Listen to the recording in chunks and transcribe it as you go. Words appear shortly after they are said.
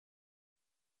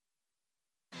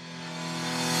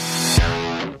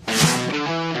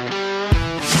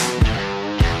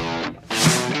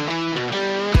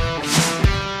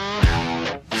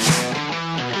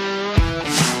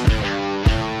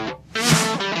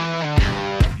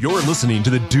You're listening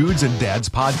to the Dudes and Dads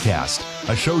Podcast,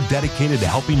 a show dedicated to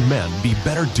helping men be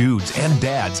better dudes and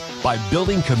dads by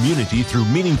building community through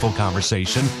meaningful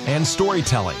conversation and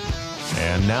storytelling.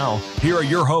 And now, here are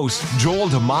your hosts, Joel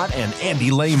DeMott and Andy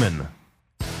Lehman.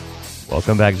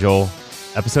 Welcome back, Joel.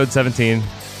 Episode 17.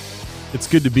 It's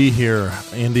good to be here,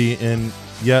 Andy, and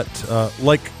yet,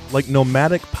 like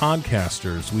nomadic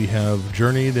podcasters, we have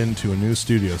journeyed into a new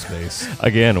studio space.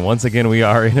 Once again, we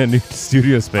are in a new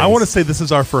studio space. I want to say this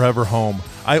is our forever home.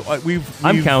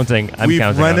 I'm counting.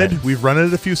 We've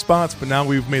rented a few spots, but now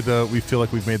we feel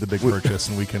like we've made the big purchase,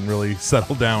 and we can really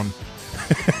settle down.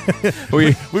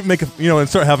 we make and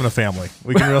start having a family.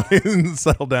 We can really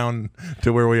settle down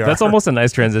to where we are. That's almost a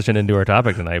nice transition into our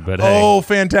topic tonight. But hey,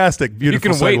 fantastic,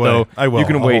 beautiful. You can wait segue. though. I will. You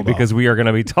can wait because we are going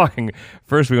to be talking.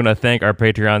 First, we want to thank our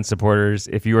Patreon supporters.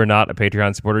 If you are not a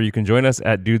Patreon supporter, you can join us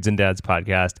at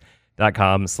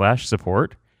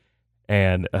dudesanddadspodcast.com/support,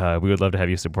 and we would love to have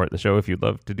you support the show if you'd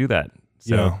love to do that.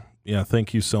 So. Yeah.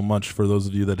 Thank you so much for those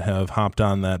of you that have hopped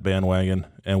on that bandwagon,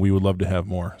 and we would love to have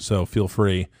more. So feel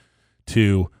free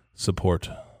to support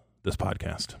this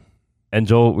podcast. And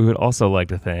Joel, we would also like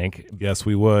to thank... Yes,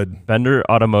 we would. Bender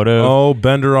Automotive. Oh,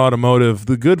 Bender Automotive.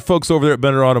 The good folks over there at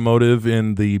Bender Automotive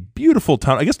in the beautiful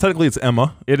town. I guess technically it's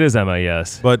Emma. It is Emma,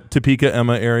 yes. But Topeka,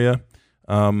 Emma area.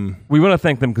 We want to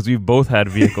thank them because we've both had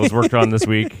vehicles worked on this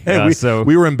week. So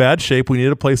we were in bad shape. We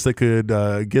needed a place that could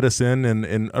get us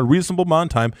in a reasonable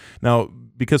amount of time. Now,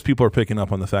 because people are picking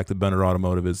up on the fact that Bender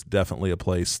Automotive is definitely a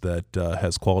place that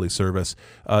has quality service,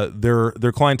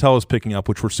 their clientele is picking up,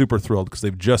 which we're super thrilled because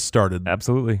they've just started.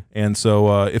 Absolutely. And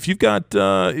so if you've got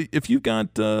car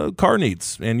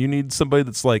needs and you need somebody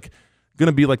that's like going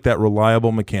to be like that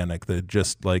reliable mechanic that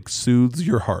just like soothes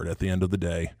your heart at the end of the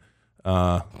day,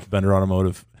 Bender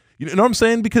Automotive. You know what I'm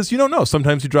saying? Because you don't know.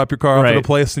 Sometimes you drop your car off at a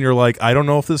place and you're like, I don't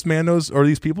know if this man knows or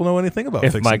these people know anything about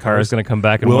if fixing my car cars. is going to come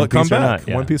back in Will one it come piece back or not.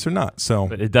 in one piece or not? So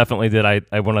but it definitely did. I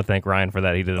want to thank Ryan for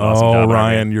that. He did an awesome job. Oh,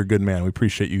 Ryan, you're a good man. We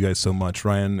appreciate you guys so much.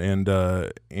 Ryan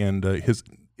and his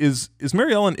is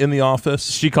Mary Ellen in the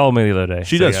office? She called me the other day.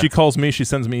 She does. Yeah. She calls me. She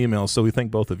sends me emails. So we thank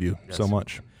both of you so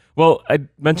much. Well, I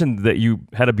mentioned that you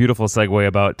had a beautiful segue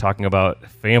about talking about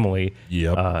family.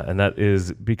 Yep. And that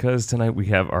is because tonight we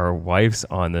have our wives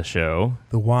on the show.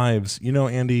 The wives. You know,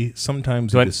 Andy,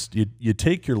 sometimes you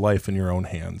take your life in your own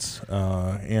hands.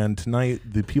 And tonight,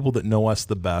 the people that know us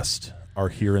the best are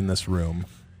here in this room.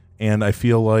 And I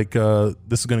feel like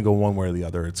this is going to go one way or the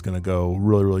other. It's going to go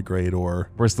really, really great, or...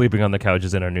 We're sleeping on the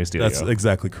couches in our new studio. That's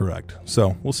exactly correct.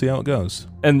 So we'll see how it goes.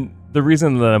 And the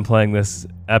reason that I'm playing this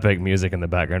epic music in the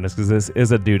background is because this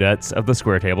is a Dudettes of the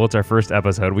Square Table. It's our first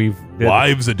episode.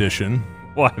 Wives edition.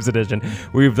 Wives edition.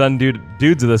 We've done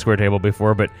Dudes of the Square Table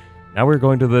before, but now we're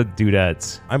going to the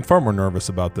Dudettes. I'm far more nervous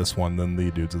about this one than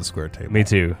the Dudes of the Square Table. Me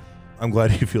too. I'm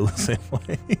glad you feel the same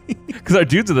way. Because our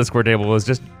Dudes of the Square Table was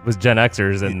Gen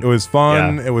Xers, and it was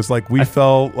fun. Yeah. It was like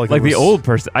felt like the old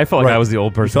person. I felt like I was the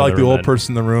old person. You felt like the old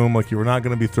person in the room. Like you were not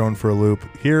going to be thrown for a loop.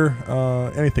 Here,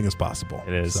 anything is possible.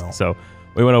 It is. So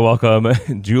we want to welcome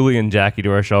Julie and Jackie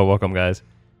to our show. Welcome, guys.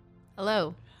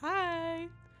 Hello. Hi.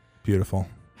 Beautiful.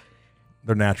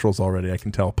 They're naturals already. I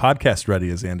can tell. Podcast ready,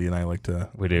 as Andy and I like to.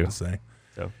 We do say.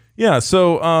 So yeah.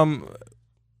 So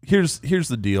here's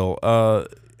the deal.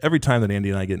 Every time that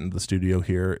Andy and I get into the studio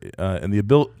here, and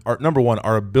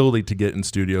our ability to get in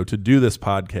studio, to do this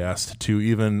podcast, to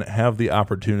even have the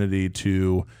opportunity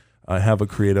to have a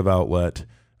creative outlet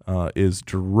is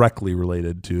directly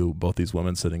related to both these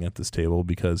women sitting at this table,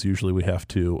 because usually we have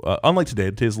to, unlike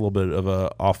today's a little bit of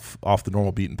a off the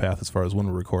normal beaten path as far as when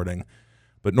we're recording,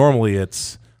 but normally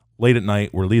it's late at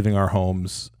night, we're leaving our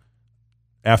homes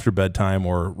after bedtime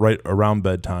or right around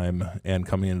bedtime and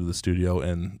coming into the studio,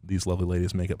 and these lovely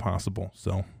ladies make it possible.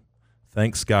 So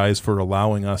thanks, guys, for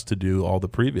allowing us to do all the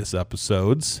previous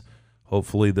episodes.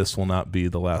 Hopefully this will not be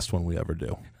the last one we ever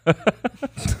do.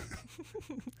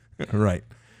 Right.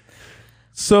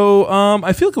 So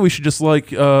I feel like we should just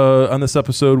on this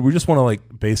episode, we just want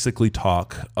to basically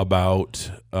talk about,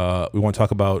 we want to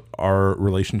talk about our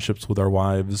relationships with our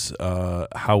wives,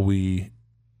 how we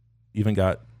even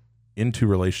got into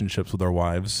relationships with our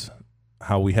wives,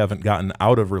 how we haven't gotten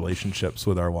out of relationships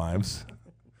with our wives,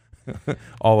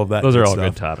 all of that. Those are all stuff.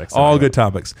 good topics. All good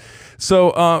topics.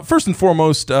 So first and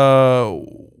foremost,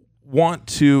 want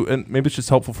to, and maybe it's just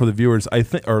helpful for the viewers, I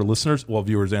think, or listeners, well,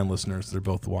 viewers and listeners, they're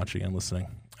both watching and listening,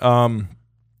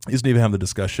 is to even have the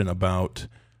discussion about,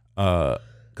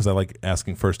 because I like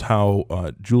asking first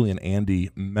how Julie and Andy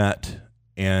met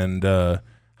and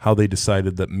how they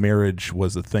decided that marriage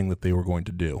was the thing that they were going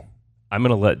to do. I'm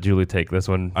going to let Julie take this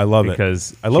one. I love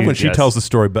because I love when she tells the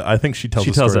story, but I think she tells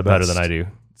the story it better than I do.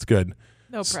 It's good.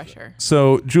 No pressure.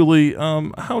 So, Julie,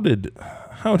 how did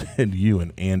you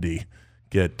and Andy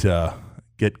get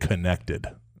connected,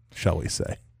 shall we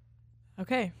say?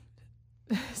 Okay.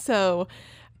 So,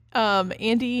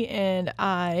 Andy and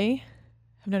I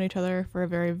have known each other for a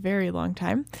very, very long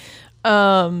time.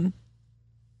 I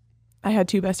had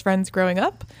two best friends growing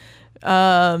up.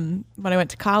 When I went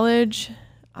to college,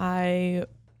 I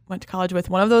went to college with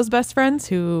one of those best friends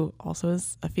who also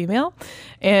is a female,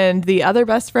 and the other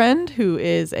best friend who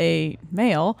is a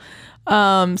male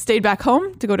stayed back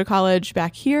home to go to college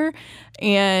back here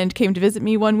and came to visit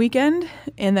me one weekend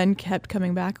and then kept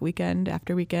coming back weekend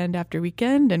after weekend after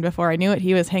weekend. And before I knew it,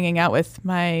 he was hanging out with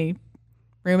my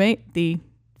roommate, the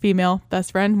female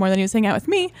best friend, more than he was hanging out with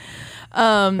me.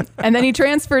 And then he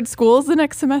transferred schools the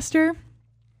next semester.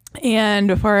 And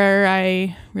before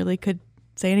I really could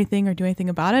say anything or do anything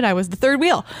about it, I was the third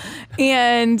wheel,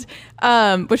 and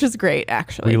which is great,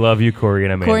 actually. We love you, Corey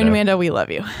and Amanda. Corey and Amanda, we love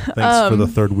you. Thanks for the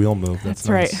third wheel move. That's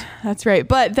nice. Right. That's right.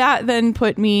 But that then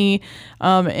put me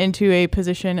into a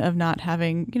position of not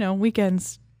having,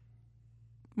 weekends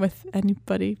with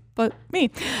anybody but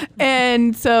me.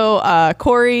 And so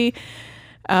Corey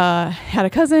had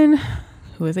a cousin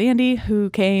who was Andy, who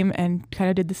came and kind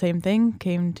of did the same thing,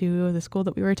 came to the school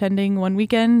that we were attending one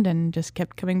weekend and just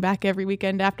kept coming back every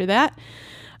weekend after that.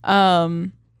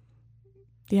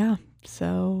 Yeah,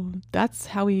 so that's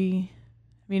how we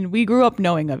grew up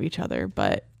knowing of each other,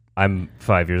 but... I'm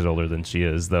 5 years older than she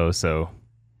is, though, so...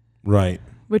 Right.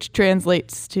 Which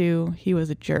translates to he was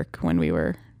a jerk when we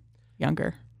were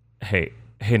younger. Hey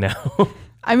now.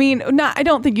 I mean, I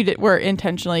don't think you were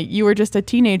intentionally. You were just a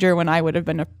teenager when I would have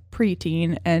been a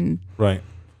preteen, and right.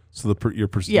 So your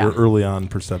early on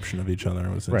perception of each other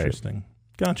was interesting. Right.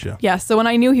 Gotcha. Yeah. So when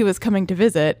I knew he was coming to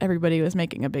visit, everybody was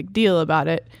making a big deal about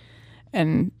it,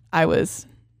 and I was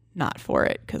not for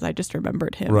it because I just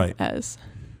remembered him as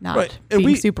not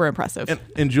being super impressive.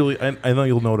 And Julie, I know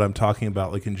you'll know what I'm talking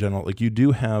about. Like in general, like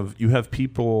you have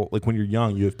people, like when you're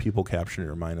young, you have people capture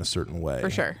your mind a certain way.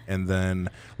 For sure. And then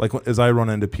like as I run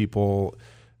into people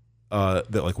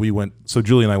that like so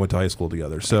Julie and I went to high school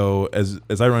together. So as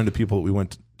I run into people that we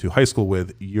went to high school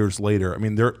with years later, I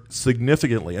mean, they're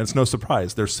significantly, and it's no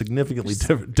surprise, they're significantly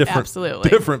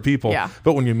different people. Yeah.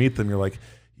 But when you meet them, you're like,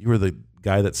 you were the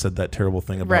guy that said that terrible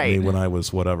thing about me when I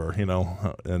was whatever,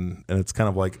 and it's kind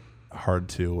of like hard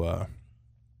to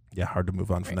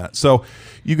move on from that. So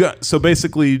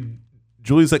basically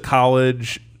Julie's at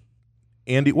college.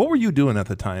 Andy, what were you doing at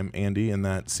the time, Andy, in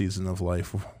that season of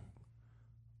life?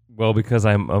 Well, because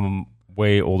I'm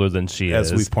way older than she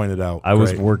is. As we've pointed out. I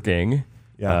was working.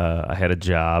 Yeah. I had a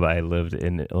job. I lived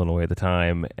in Illinois at the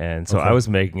time, and so I was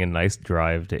making a nice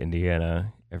drive to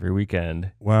Indiana every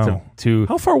weekend. Wow. To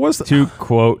how far was that? To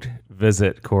quote,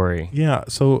 visit Corey. Yeah.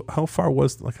 So how far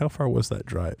was that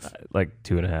drive? Like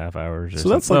 2.5 hours. Or so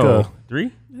that's like a 3?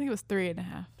 I think it was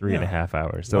 3.5. 3.5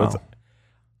 hours. So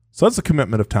so that's a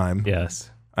commitment of time.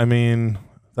 Yes. I mean,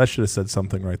 that should have said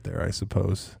something right there, I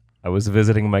suppose. I was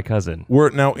visiting my cousin.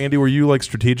 Now, Andy, were you like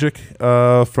strategic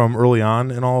from early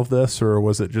on in all of this, or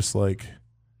was it just like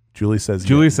Julie says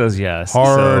yes?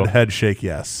 Hard head shake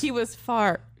yes. He was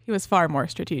far more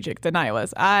strategic than I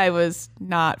was. I was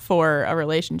not for a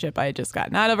relationship. I had just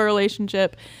gotten out of a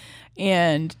relationship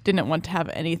and didn't want to have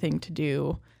anything to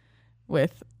do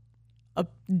with a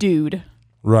dude.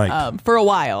 Right. For a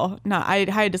while. I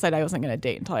had decided I wasn't going to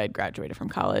date until I had graduated from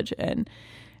college, and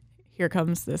here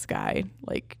comes this guy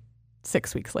like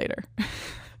 6 weeks later.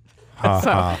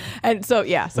 So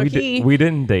we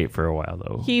didn't date for a while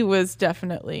though. He was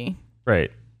definitely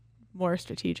more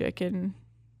strategic and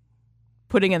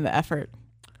putting in the effort.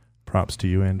 Props to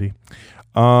you, Andy.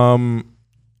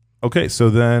 Okay, so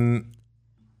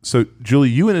Julie,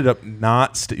 you ended up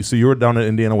not so you were down at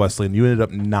Indiana Wesleyan. You ended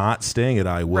up not staying at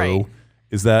IWO. Right.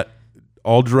 Is that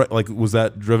all was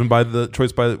that driven by the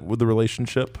choice with the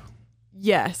relationship?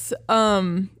 Yes.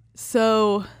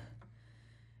 So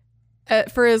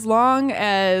for as long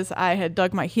as I had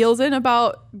dug my heels in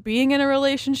about being in a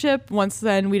relationship, once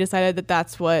then we decided that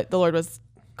that's what the Lord was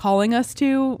calling us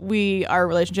to, our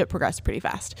relationship progressed pretty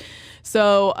fast.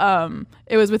 So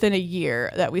it was within a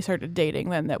year that we started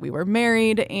dating, then that we were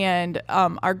married, and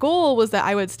our goal was that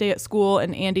I would stay at school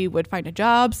and Andy would find a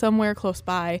job somewhere close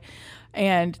by,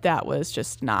 and that was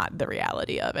just not the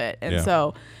reality of it. And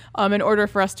so in order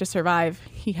for us to survive,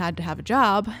 he had to have a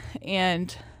job,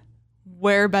 and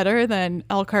where better than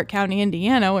Elkhart County,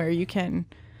 Indiana, where you can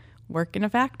work in a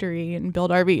factory and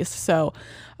build RVs. So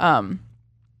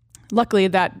luckily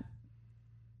that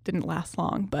didn't last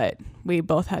long, but we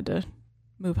both had to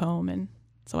move home, and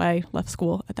so I left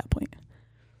school at that point.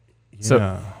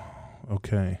 Yeah.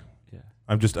 Okay. Yeah.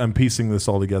 I'm piecing this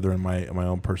all together in my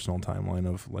own personal timeline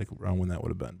of like around when that would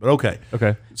have been. But okay.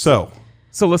 So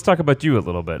let's talk about you a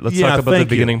little bit. Let's talk about the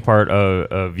beginning part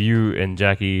of you and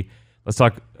Jackie. Let's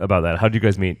talk about that. How did you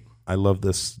guys meet? I love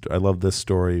this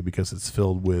story because it's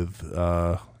filled with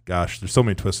there's so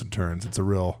many twists and turns. It's a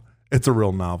real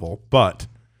novel. But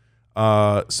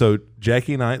so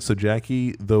Jackie and I,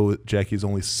 though Jackie's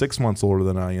only 6 months older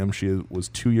than I am, she was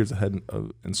 2 years ahead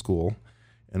in school,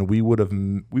 and we would have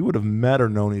met or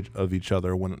known of each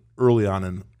other when early on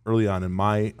in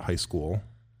my high school.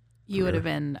 You would have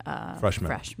been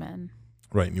freshman.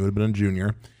 Right, and you would have been a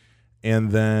junior.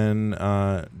 And then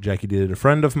Jackie dated a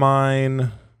friend of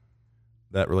mine.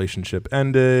 That relationship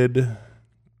ended.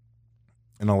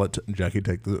 And I'll let Jackie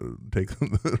take the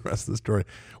rest of the story.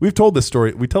 We tell this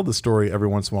story every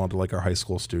once in a while to like our high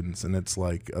school students, and it's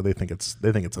like they think it's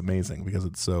amazing because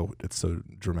it's so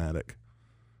dramatic.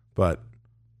 But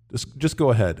just go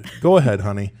ahead,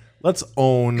 honey. Let's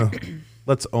own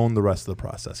the rest of the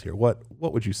process here. What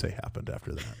would you say happened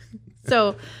after that?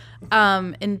 So,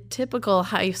 in typical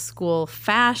high school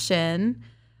fashion,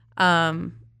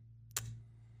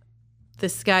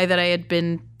 this guy that I had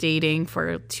been dating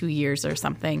for 2 years or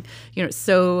something,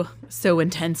 so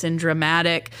intense and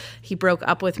dramatic. He broke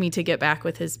up with me to get back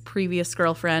with his previous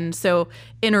girlfriend. So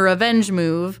in a revenge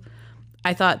move,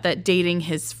 I thought that dating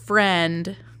his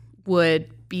friend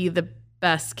would be the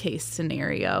best case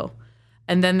scenario.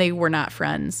 And then they were not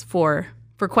friends for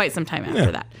quite some time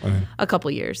after that. A couple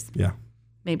years. Yeah.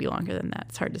 Maybe longer than that.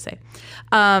 It's hard to say.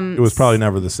 It was probably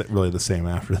never really the same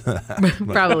after that.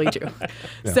 Probably true.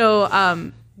 Yeah.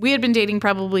 So we had been dating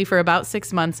probably for about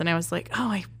 6 months, and I was like,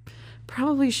 oh, I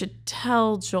probably should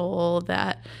tell Joel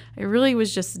that I really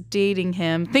was just dating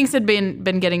him. Things had been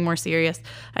getting more serious.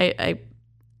 I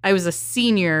was a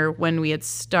senior when we had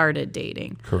started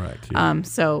dating. Correct. Yeah.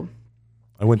 So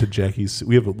I went to Jackie's.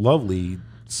 We have a lovely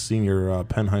senior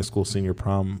Penn High School senior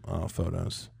prom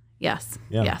photos. Yes.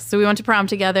 Yeah. Yes. So we went to prom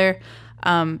together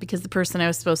because the person I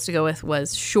was supposed to go with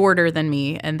was shorter than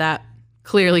me, and that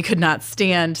clearly could not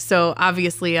stand. So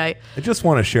obviously I just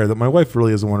want to share that my wife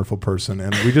really is a wonderful person,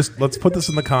 and let's put this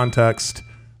in the context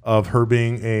of her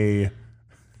being a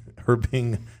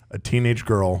teenage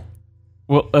girl.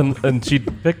 Well, and she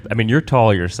picked, you're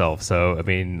tall yourself, so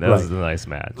that was a nice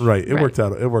match. Right. It worked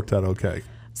out okay.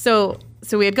 So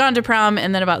we had gone to prom,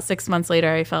 and then about 6 months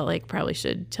later, I felt like probably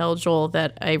should tell Joel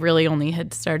that I really only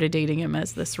had started dating him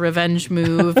as this revenge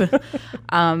move.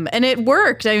 And it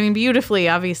worked. Beautifully.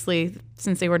 Obviously,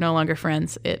 since they were no longer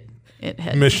friends, it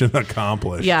had mission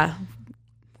accomplished. Yeah.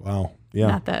 Wow. Yeah.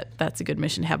 Not that that's a good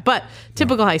mission to have, but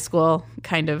typical high school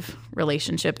kind of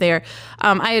relationship there.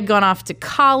 I had gone off to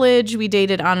college. We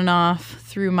dated on and off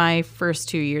through my first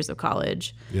 2 years of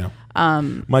college. Yeah.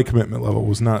 My commitment level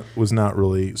was not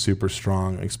really super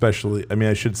strong, especially,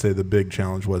 I should say the big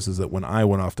challenge was that when I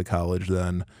went off to college,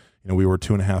 then, we were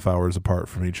 2.5 hours apart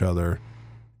from each other.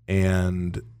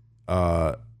 And,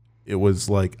 it was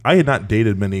like, I had not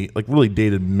dated many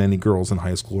girls in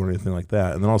high school or anything like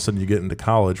that. And then all of a sudden you get into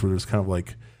college where there's kind of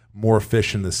like more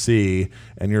fish in the sea,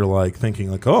 and you're like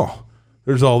thinking like, oh,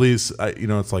 there's all these,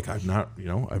 it's like, I've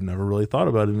never really thought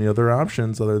about any other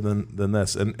options other than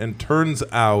this. And turns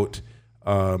out,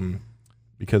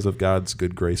 because of God's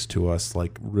good grace to us,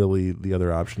 like really the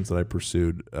other options that I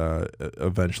pursued,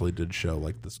 eventually did show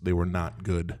like this, they were not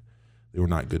good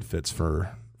fits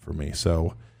for me.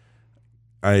 So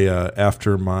I,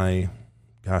 after my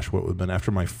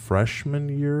freshman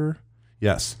year,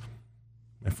 yes.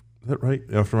 Is that right?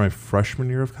 After my freshman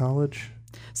year of college?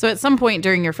 So at some point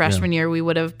during your freshman year, we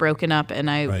would have broken up, and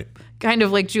I kind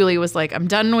of like Julie was like, I'm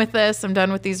done with this. I'm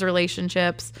done with these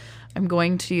relationships. I'm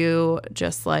going to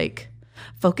just like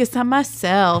focus on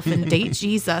myself and date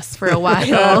Jesus for a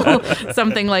while,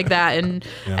 something like that.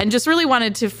 And just really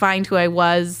wanted to find who I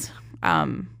was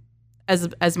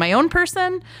as my own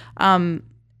person,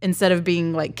 instead of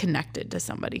being like connected to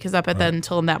somebody. Because up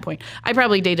until that point, I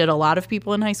probably dated a lot of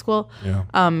people in high school,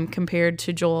 compared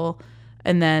to Joel.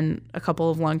 And then a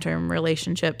couple of long-term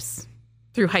relationships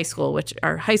through high school, which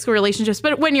are high school relationships.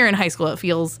 But when you're in high school, it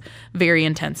feels very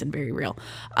intense and very real.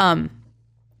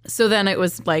 So then it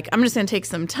was like, I'm just going to take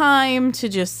some time to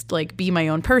just like be my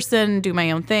own person, do my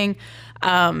own thing.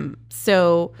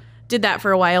 So did that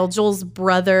for a while. Joel's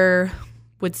brother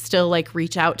would still like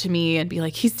reach out to me and be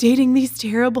like, he's dating these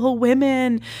terrible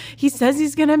women. He says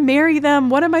he's going to marry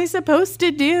them. What am I supposed to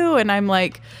do? And I'm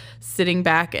like sitting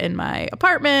back in my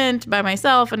apartment by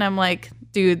myself. And I'm like,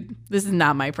 dude, this is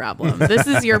not my problem. This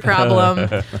is your problem.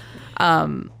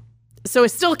 So I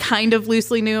still kind of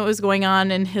loosely knew what was going on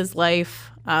in his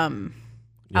life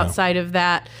outside of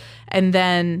that. And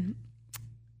then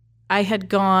I had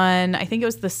gone, I think it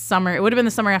was the summer, it would have been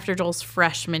the summer after Joel's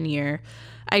freshman year.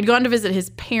 I'd gone to visit his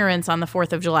parents on the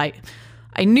 4th of July.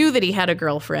 I knew that he had a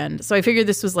girlfriend, so I figured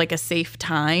this was like a safe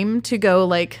time to go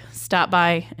like stop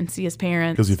by and see his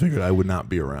parents. Because you figured I would not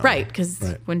be around. Right, because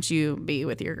wouldn't you be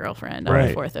with your girlfriend on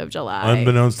the 4th of July?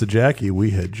 Unbeknownst to Jackie,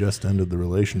 we had just ended the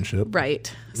relationship.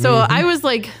 Right. So I was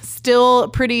like still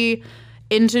pretty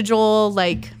into Joel.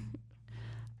 Like,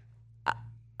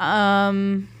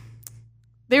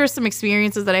 there were some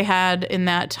experiences that I had in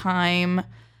that time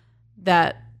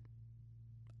that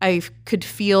I could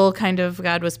feel kind of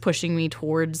God was pushing me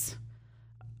towards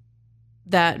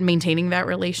that, maintaining that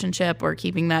relationship or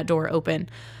keeping that door open.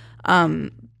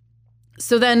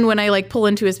 So then when I like pull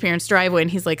into his parents' driveway and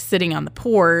he's like sitting on the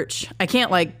porch, I can't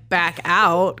like back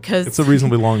out because it's a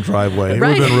reasonably long driveway. It Right.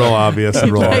 would have been real obvious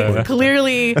and real like, awkward.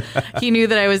 clearly he knew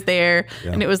that I was there,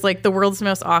 and it was like the world's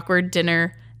most awkward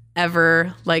dinner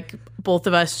ever. Like both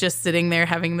of us just sitting there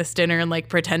having this dinner and like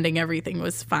pretending everything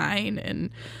was fine.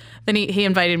 And then he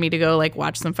invited me to go like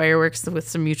watch some fireworks with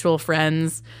some mutual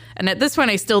friends. And at this point,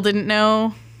 I still didn't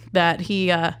know that he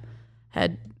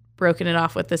had broken it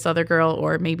off with this other girl,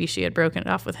 or maybe she had broken it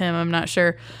off with him. I'm not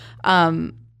sure.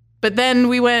 But then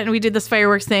we went and we did this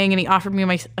fireworks thing, and he offered me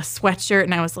a sweatshirt,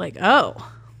 and I was like, oh,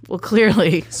 well,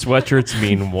 clearly. Sweatshirts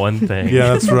mean one thing.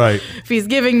 Yeah, that's right. If he's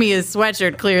giving me his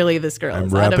sweatshirt, clearly this girl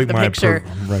is out of the picture.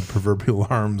 my proverbial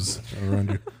arms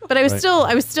around you. But I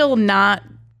was still not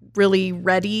really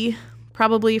ready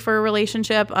probably for a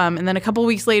relationship. And then a couple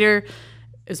weeks later,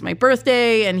 it was my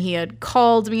birthday, and he had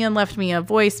called me and left me a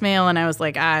voicemail, and I was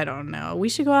like, I don't know. We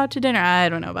should go out to dinner. I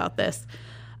don't know about this.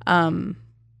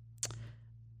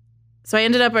 So I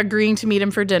ended up agreeing to meet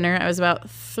him for dinner. I was about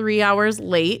 3 hours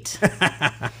late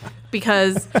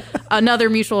because another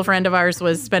mutual friend of ours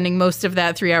was spending most of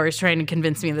that 3 hours trying to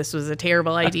convince me this was a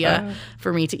terrible idea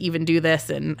for me to even do this.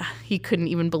 And he couldn't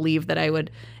even believe that I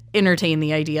would entertain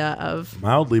the idea of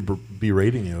mildly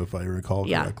berating you, if I recall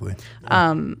correctly.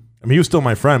 Yeah. I mean, he was still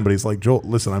my friend, but he's like, Joel,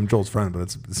 listen, I'm Joel's friend, but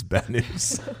it's bad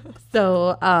news.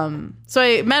 So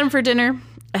I met him for dinner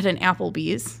at an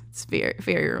Applebee's. It's very,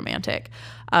 very romantic.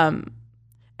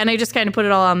 And I just kind of put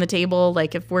it all on the table.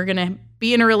 Like, if we're going to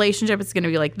be in a relationship, it's going to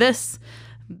be like this.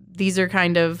 These are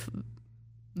kind of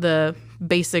the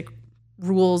basic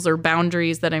rules or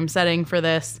boundaries that I'm setting for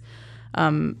this.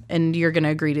 And you're going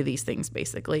to agree to these things,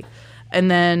 basically.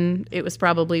 And then it was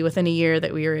probably within a year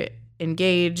that we were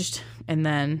engaged, and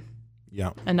then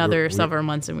another several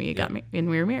months, and we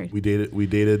were married. We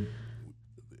dated,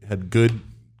 had good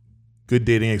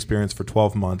dating experience for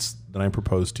 12 months. Then I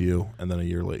proposed to you, and then a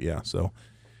year later, so,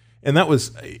 and that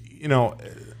was,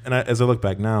 and as I look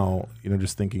back now,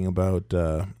 just thinking about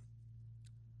the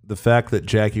fact that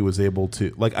Jackie was able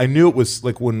to, like, I knew it was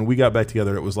like when we got back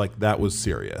together, it was like that was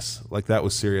serious,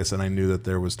 and I knew that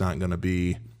there was not going to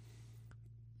be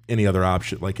any other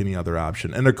option,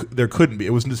 and there couldn't be.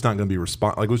 It was just not going to be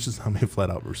it was just not flat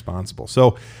out responsible.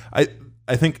 So I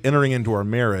think entering into our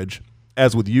marriage,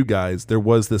 as with you guys, there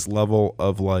was this level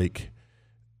of like,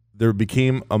 there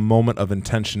became a moment of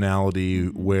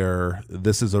intentionality where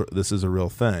this is a real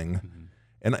thing.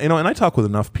 And and I talk with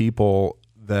enough people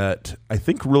that I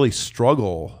think really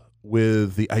struggle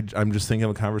with I'm just thinking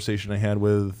of a conversation I had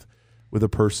with a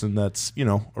person that's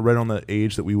right on the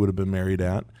age that we would have been married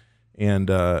at, and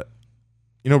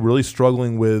really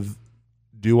struggling with,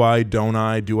 do I, don't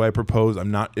I, do I propose, I'm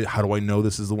not, how do I know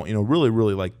this is the one,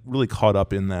 really caught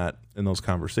up in those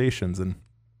conversations. And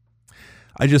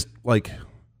I just like,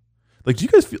 do you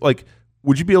guys feel like,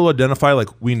 would you be able to identify, like,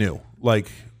 we knew,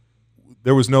 like,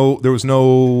 there was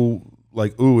no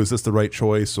like, ooh, is this the right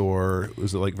choice, or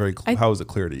was it like how was it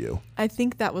clear to you? I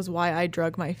think that was why I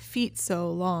drug my feet so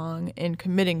long in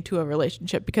committing to a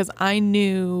relationship, because I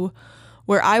knew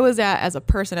where I was at as a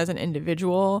person, as an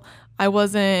individual. I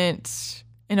wasn't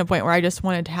in a point where I just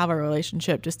wanted to have a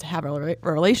relationship just to have a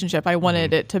relationship. I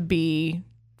wanted it to be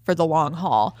for the long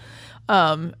haul.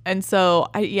 And so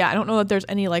I don't know that there's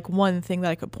any like one thing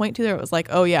that I could point to there. It was like,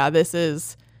 oh yeah, this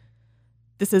is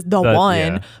the one.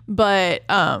 Yeah.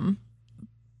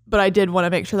 But I did want to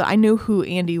make sure that I knew who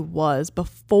Andy was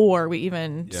before we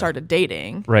even started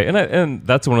dating. Right. And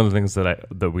that's one of the things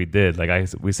that we did. Like,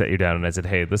 we sat you down and I said,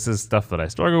 hey, this is stuff that I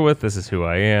struggle with. This is who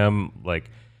I am.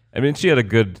 Like, I mean, she had a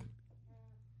good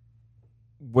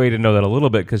way to know that a little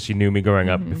bit, because she knew me growing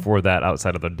up before that,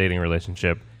 outside of the dating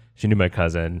relationship. She knew my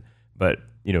cousin. But,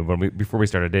 before we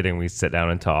started dating, we sat down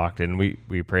and talked, and we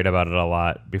prayed about it a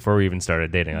lot before we even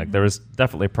started dating. Like, there was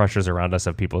definitely pressures around us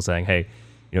of people saying, hey,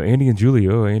 Andy and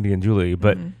Julie.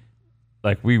 But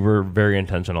like, we were very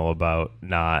intentional about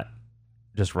not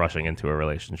just rushing into a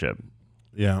relationship.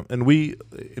 Yeah, and we,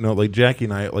 like Jackie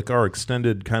and I, like our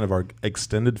extended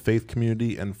faith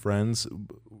community and friends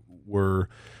were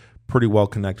pretty well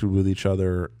connected with each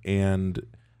other, and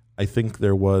I think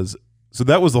that was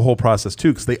the whole process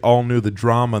too, because they all knew the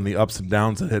drama and the ups and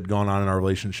downs that had gone on in our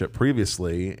relationship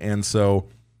previously, and so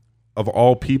of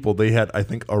all people, they had, I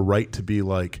think, a right to be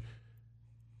like,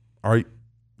 are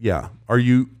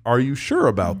you sure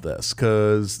about this?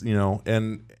 Because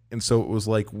and so it was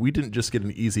like we didn't just get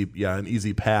an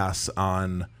easy pass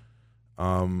on,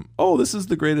 this is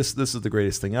the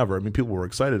greatest thing ever. I mean, people were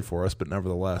excited for us, but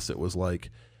nevertheless, it was like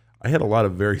I had a lot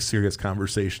of very serious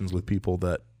conversations with people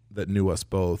that knew us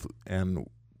both, and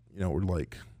were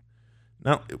like,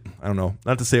 I don't know,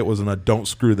 not to say it wasn't a don't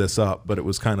screw this up, but it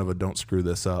was kind of a don't screw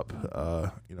this up,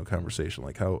 conversation.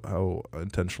 Like how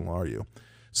intentional are you?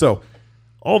 So.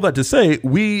 All that to say,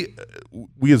 we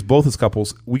as both as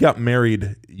couples, we got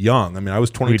married young. I mean, I was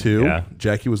 22.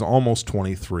 Jackie was almost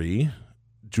 23.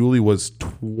 Julie was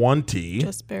 20.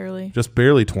 Just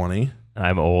barely 20.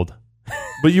 I'm old.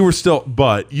 But you were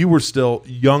still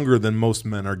younger than most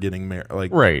men are getting married.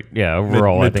 Like right. Yeah.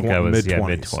 Overall, I think I was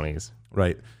mid-20s.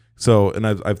 Right. So, and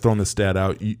I've thrown this stat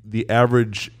out. The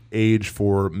average age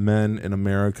for men in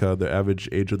America, the average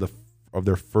age of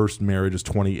their first marriage is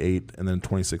 28, and then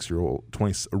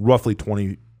roughly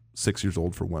 26 years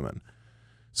old for women.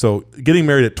 So getting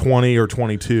married at 20 or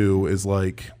 22 is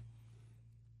like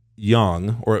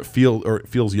young, or it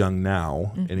feels young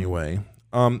now anyway.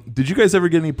 Did you guys ever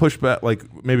get any pushback,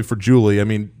 like maybe for Julie? I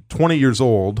mean, 20 years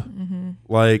old,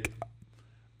 like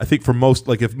I think for most,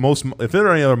 like if there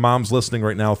are any other moms listening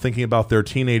right now thinking about their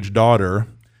teenage daughter,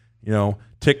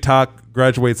 TikTok,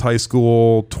 graduates high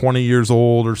school, 20 years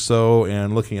old or so,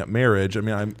 and looking at marriage. I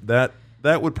mean, that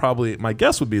would probably, my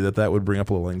guess would be that would bring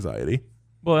up a little anxiety.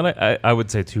 Well, and I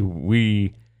would say too,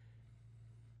 we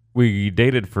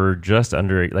dated for just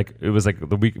under, like it was like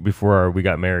the week before we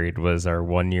got married was our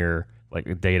 1 year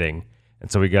like dating, and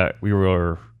so we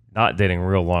were not dating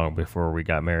real long before we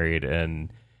got married,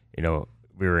 and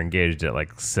we were engaged at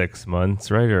like 6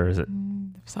 months, right? Or is it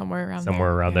somewhere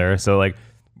around there? So like.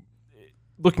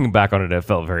 Looking back on it, it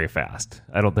felt very fast.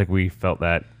 I don't think we felt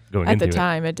that going into it. At the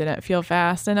time, it didn't feel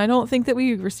fast. And I don't think that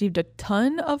we received a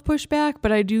ton of pushback,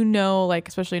 but I do know, like,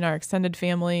 especially in our extended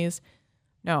families,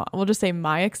 no, we'll just say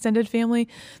my extended family,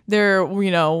 there,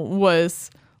 was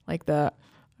like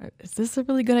is this a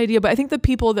really good idea? But I think the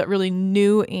people that really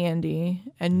knew Andy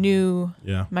and knew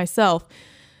myself,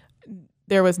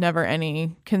 there was never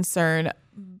any concern.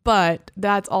 But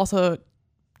that's also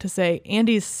to say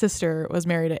Andy's sister was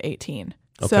married at 18.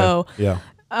 Okay. So,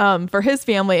 for his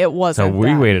family, it wasn't. So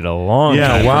we waited a long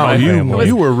time. Wow,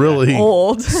 you were really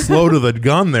old, slow to the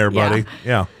gun there, buddy.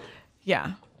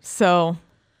 Yeah. So.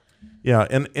 Yeah,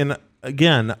 and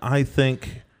again, I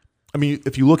think, I mean,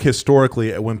 if you look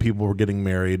historically at when people were getting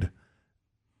married,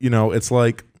 it's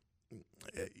like,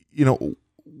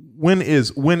 when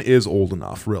is old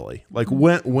enough, really? Like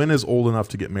when is old enough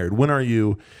to get married? When are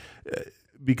you?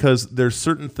 Because there's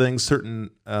certain things,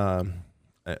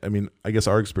 I mean, I guess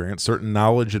our experience, certain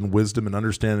knowledge and wisdom and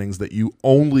understandings that you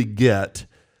only get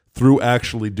through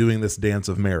actually doing this dance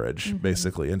of marriage,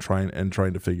 basically, and trying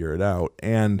to figure it out.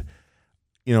 And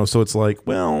so it's like,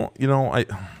 well,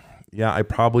 I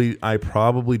probably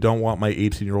don't want my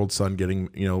 18-year-old son getting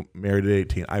married at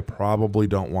 18. I probably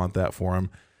don't want that for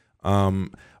him,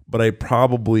 but I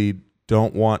probably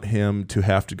don't want him to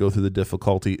have to go through the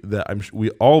difficulty that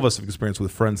all of us have experienced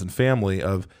with friends and family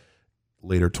of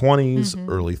later 20s,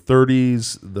 early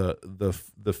 30s.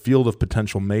 The field of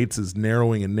potential mates is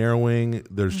narrowing and narrowing.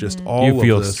 There's just all of this. You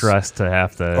feel stressed to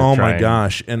have to. Oh my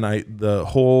gosh! And the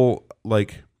whole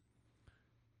like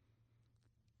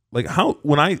how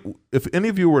if any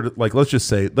of you were to, like, let's just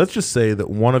say that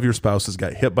one of your spouses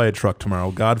got hit by a truck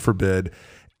tomorrow, God forbid,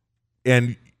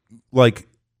 and like.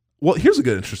 Well, here's a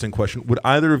good, interesting question. Would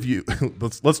either of you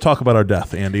let's talk about our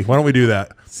death, Andy? Why don't we do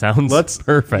that? Sounds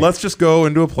perfect. Let's just go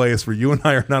into a place where you and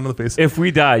I are not on the face. If we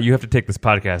die, you have to take this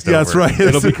podcast over. That's right.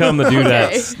 It'll become the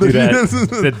dudettes,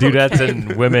 the dudettes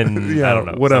and women. I don't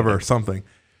know, whatever, something.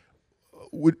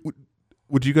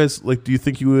 Would you guys like? Do you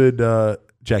think you would,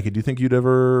 Jackie? Do you think you'd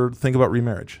ever think about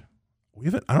remarriage? I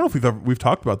don't know if we've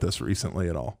talked about this recently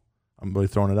at all. I'm really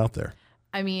throwing it out there.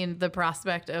 I mean, the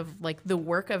prospect of like the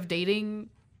work of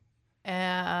dating.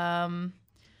 That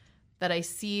I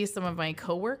see some of my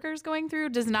coworkers going through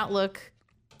does not look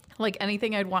like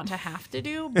anything I'd want to have to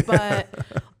do, but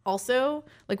also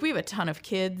like we have a ton of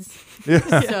kids.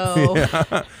 So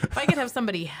if I could have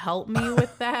somebody help me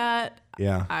with that,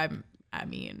 I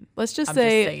mean, let's just I'm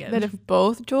say just saying. that if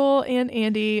both Joel and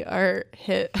Andy are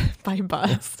hit by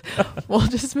bust, we'll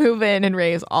just move in and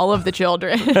raise all of the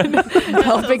children,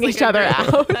 helping each other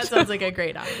out. That sounds like a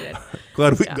great option.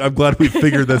 I'm glad we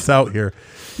figured this out here.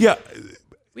 Yeah.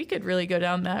 We could really go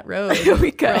down that road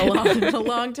We could. for a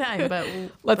long time, but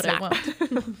Let's but I not.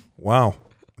 won't. Wow.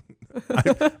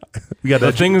 We got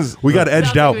edged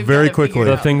Sounds out like we've very got it quickly.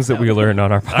 figured The things that we learned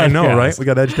on our podcast. I know, right? We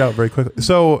got edged out very quickly.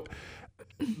 So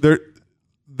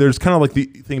there's kind of like the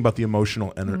thing about the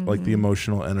emotional like the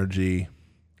emotional energy.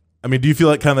 I mean, do you feel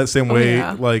like kind of that same way?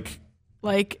 Yeah.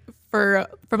 Like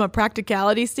from a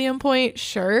practicality standpoint,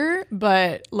 sure,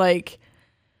 but like,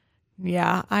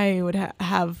 yeah, I would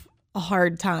have a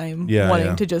hard time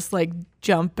wanting to just like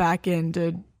jump back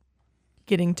into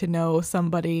getting to know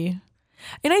somebody.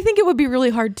 And I think it would be really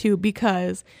hard too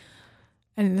because,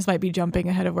 and this might be jumping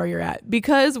ahead of where you're at,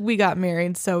 because we got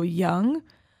married so young.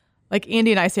 Like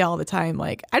Andy and I say all the time,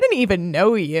 like, I didn't even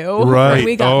know you Right. when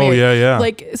we got married. Yeah.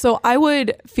 Like, so I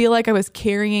would feel like I was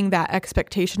carrying that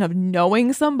expectation of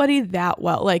knowing somebody that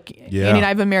well. Like Andy and I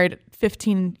have been married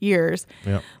 15 years.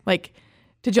 Yeah. Like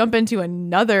to jump into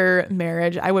another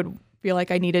marriage, I would feel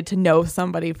like I needed to know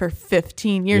somebody for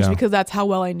 15 years because that's how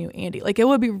well I knew Andy. Like it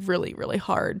would be really, really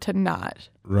hard to not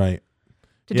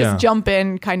just jump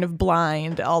in kind of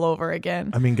blind all over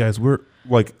again. I mean, guys, we're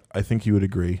like, I think you would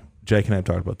agree. Jake and I have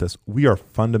talked about this. We are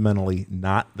fundamentally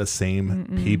not the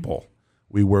same people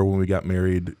we were when we got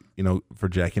married, you know, for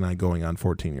Jackie and I going on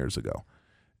 14 years ago.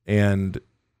 And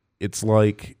it's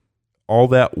like all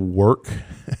that work,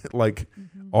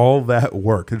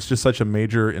 it's just such a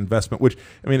major investment, which,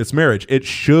 I mean, it's marriage. It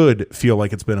should feel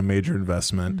like it's been a major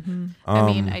investment. I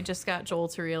mean, I just got Joel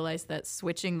to realize that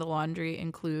switching the laundry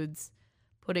includes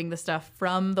putting the stuff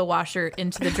from the washer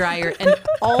into the dryer and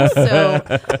also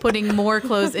putting more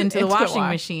clothes into the washing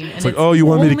machine. And it's like, oh, you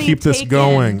want me to keep this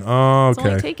going? Oh, okay. It's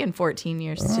only taken 14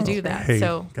 years to do that. Hey,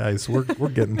 so guys, we're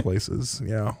getting places.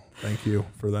 Yeah. Thank you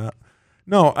for that.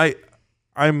 No,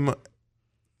 I'm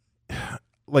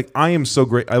like, I am so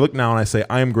great. I look now and I say,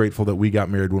 I am grateful that we got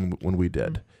married when we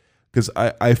did. Because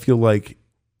I feel like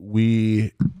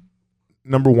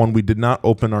number one, we did not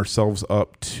open ourselves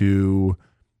up to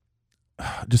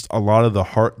just a lot of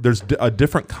there's a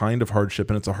different kind of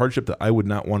hardship, and it's a hardship that I would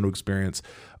not want to experience,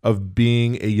 of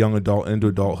being a young adult into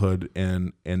adulthood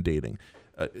and dating.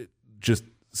 Just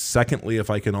secondly,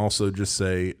 if I can also just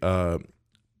say,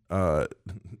 to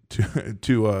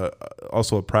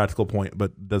also a practical point,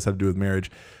 but does have to do with marriage,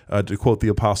 to quote the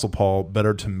Apostle Paul,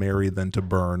 better to marry than to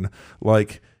burn.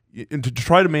 Like, and to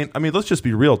try to let's just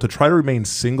be real, to try to remain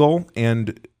single,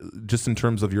 and just in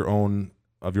terms of your own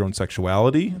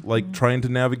sexuality, like trying to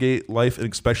navigate life,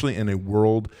 and especially in a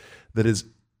world that is,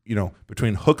 you know,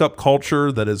 between hookup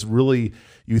culture that is really,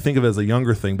 you think of it as a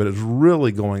younger thing, but it's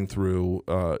really going through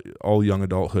all young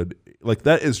adulthood. Like,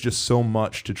 that is just so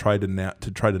much to try to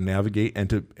navigate, and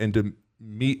to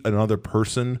meet another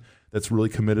person that's really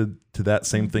committed to that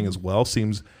same thing as well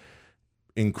seems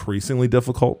increasingly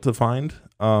difficult to find.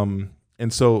 And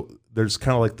so there's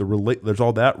kind of like there's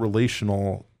all that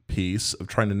relational piece of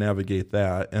trying to navigate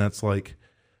that, and it's like,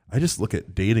 I just look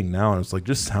at dating now and it's like,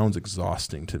 just sounds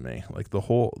exhausting to me, like the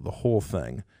whole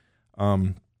thing.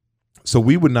 So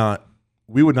we would not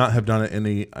have done it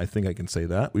any, I think I can say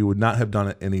that we would not have done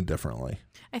it any differently.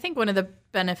 I think one of the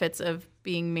benefits of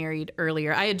being married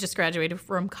earlier, I had just graduated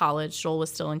from college, Joel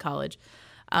was still in college,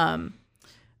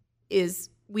 is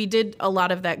we did a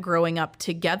lot of that growing up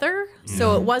together.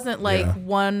 So it wasn't like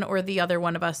one or the other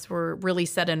one of us were really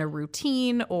set in a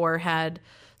routine or had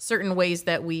certain ways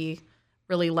that we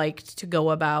really liked to go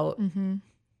about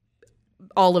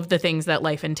all of the things that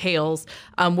life entails,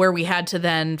 where we had to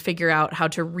then figure out how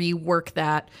to rework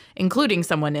that, including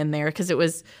someone in there, because it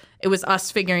was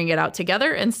us figuring it out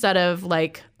together instead of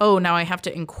like, oh, now I have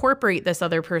to incorporate this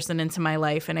other person into my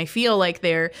life, and I feel like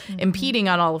they're impeding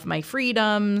on all of my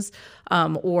freedoms,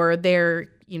 or they're,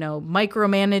 you know,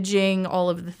 micromanaging all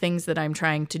of the things that I'm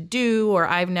trying to do, or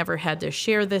I've never had to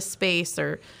share this space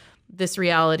or this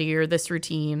reality or this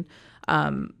routine.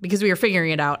 Because we were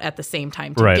figuring it out at the same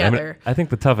time together. Right. I mean, I think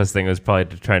the toughest thing was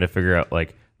probably trying to figure out,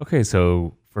 like, okay,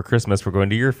 so for Christmas we're going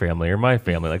to your family or my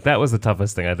family. Like, that was the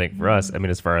toughest thing, I think, for us. I mean,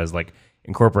 as far as like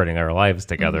incorporating our lives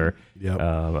together, you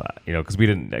know, because we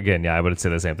didn't. Again, I would say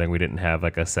the same thing. We didn't have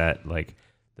like a set, like,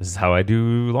 this is how I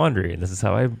do laundry and this is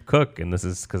how I cook and this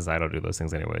is, because I don't do those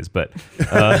things anyways. But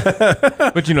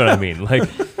but you know what I mean. Like,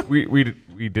 we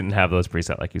didn't have those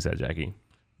preset, like you said, Jackie.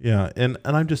 Yeah, and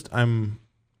I'm.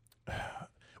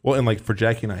 Well, and like for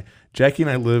Jackie and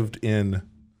I lived in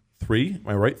three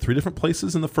different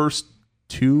places in the first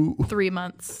 3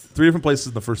 months. 3 different places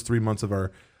in the first 3 months of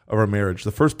our marriage.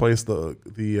 The first place,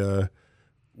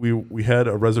 we had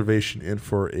a reservation in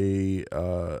for an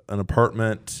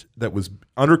apartment that was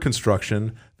under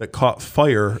construction that caught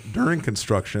fire during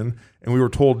construction, and we were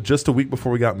told just a week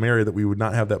before we got married that we would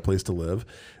not have that place to live.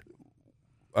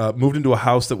 Moved into a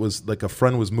house that was like a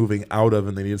friend was moving out of,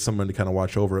 and they needed someone to kind of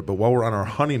watch over it. But while we're on our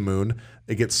honeymoon,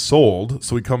 it gets sold,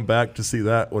 so we come back to see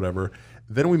that, whatever.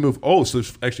 Then we move. Oh, so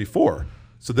there's actually 4.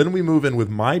 So then we move in with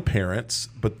my parents,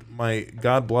 but my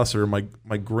God bless her,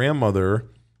 my grandmother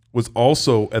was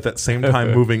also at that same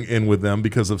time moving in with them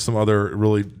because of some other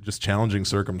really just challenging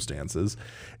circumstances,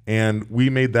 and we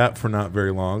made that for not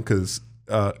very long because.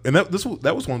 And that was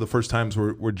one of the first times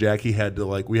where Jackie had to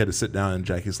we had to sit down, and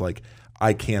Jackie's like,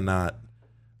 I cannot,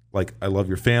 I love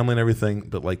your family and everything,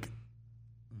 but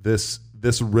this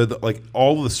rhythm,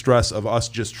 all the stress of us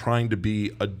just trying to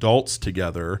be adults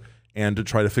together and to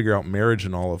try to figure out marriage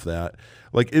and all of that,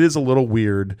 it is a little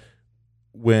weird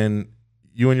when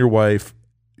you and your wife,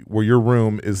 where your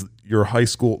room is your high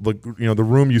school, the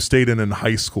room you stayed in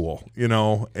high school,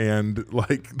 and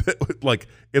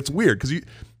it's weird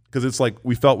because it's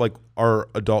we felt like our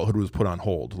adulthood was put on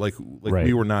hold. Right.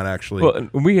 We were not actually. Well,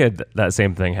 we had that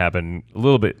same thing happen a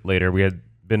little bit later. We had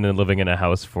been living in a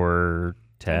house for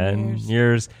 10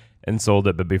 years and sold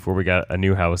it. But before we got a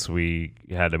new house, we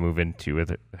had to move into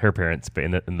with her parents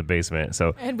in the basement.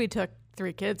 And we took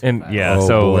 3 kids. And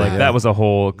that was a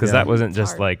whole, because that wasn't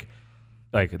just like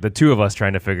the two of us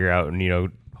trying to figure out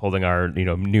and, holding our,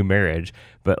 new marriage,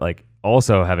 but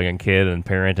also having a kid and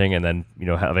parenting, and then,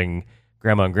 having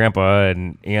grandma and grandpa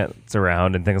and aunts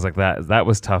around and things like that. That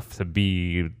was tough to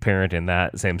be parent in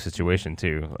that same situation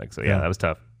too. That was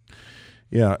tough.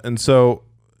 Yeah. And so,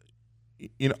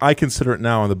 I consider it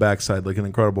now on the backside, an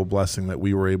incredible blessing that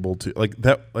we were able to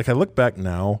that. I look back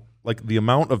now, the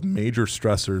amount of major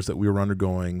stressors that we were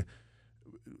undergoing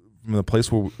from the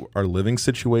place where our living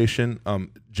situation,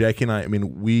 Jackie and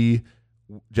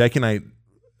I,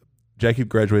 Jackie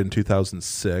graduated in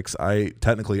 2006. I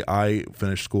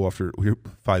finished school after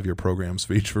 5-year programs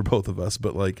for both of us,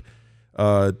 but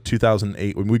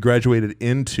 2008 when we graduated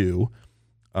into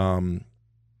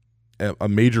a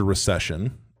major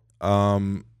recession,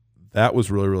 that was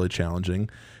really, really challenging.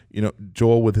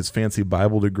 Joel with his fancy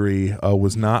Bible degree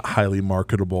was not highly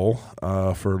marketable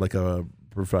for a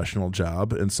professional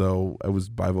job, and so I was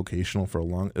bivocational for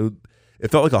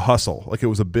it felt like a hustle. It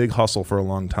was a big hustle for a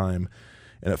long time.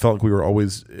 And it felt like we were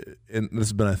always, and this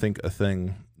has been, I think, a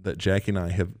thing that Jackie and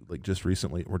I have just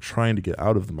recently, we're trying to get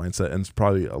out of the mindset, and it's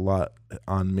probably a lot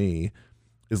on me,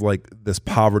 is this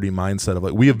poverty mindset of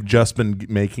we have just been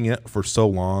making it for so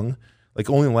long.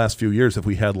 Only in the last few years have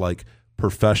we had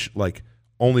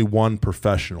only one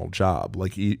professional job,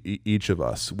 each of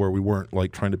us, where we weren't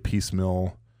trying to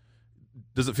piecemeal.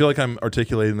 Does it feel like I'm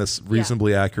articulating this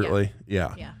reasonably accurately?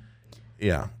 Yeah.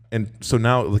 And so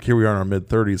now, here we are in our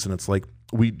mid-30s, and it's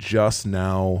we just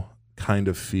now kind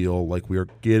of feel like we are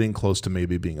getting close to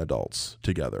maybe being adults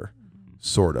together,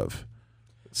 sort of.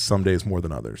 Some days more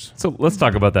than others. So let's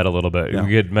talk about that a little bit. Yeah.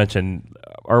 We had mentioned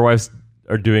our wives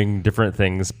are doing different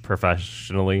things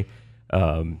professionally.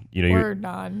 Or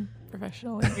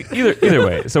non-professionally. Either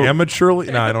way. So amateurly?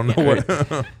 No, I don't know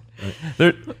what.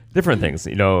 They're different things.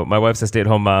 My wife's a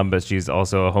stay-at-home mom, but she's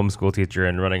also a homeschool teacher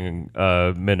and running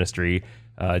a ministry.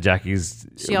 Jackie's.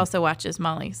 She also watches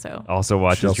Molly, so. Also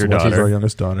watches your daughter. Our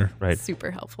youngest daughter. Right. Super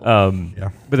helpful. Yeah.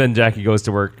 But then Jackie goes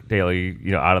to work daily,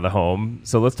 out of the home.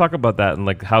 So let's talk about that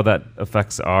and how that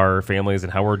affects our families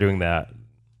and how we're doing that.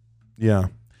 Yeah.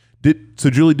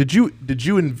 Julie, did you?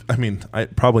 I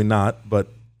probably not, but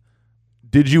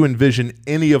did you envision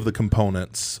any of the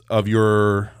components of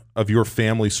your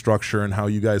family structure and how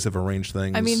you guys have arranged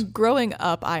things? Growing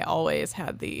up, I always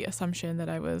had the assumption that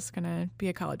I was going to be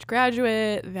a college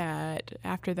graduate, that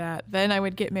after that, then I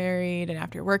would get married, and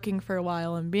after working for a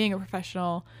while and being a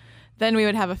professional, then we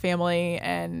would have a family.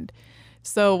 And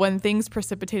so when things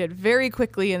precipitated very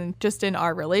quickly and just in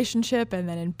our relationship and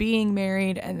then in being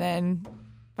married and then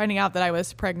finding out that I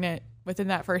was pregnant within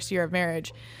that first year of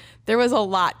marriage, there was a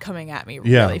lot coming at me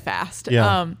really fast.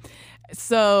 Yeah.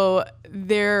 So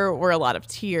there were a lot of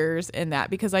tears in that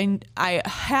because I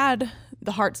had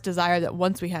the heart's desire that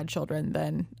once we had children,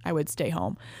 then I would stay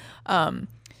home.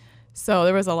 So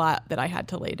there was a lot that I had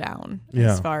to lay down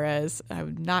as far as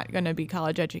I'm not going to be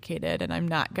college educated and I'm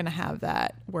not going to have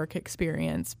that work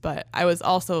experience. But I was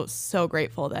also so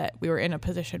grateful that we were in a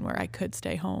position where I could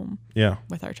stay home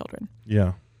with our children.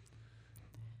 Yeah.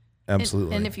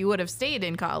 Absolutely. And if you would have stayed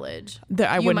in college,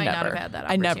 I you would might never not have had that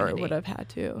I opportunity. never would have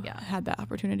had that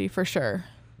opportunity for sure.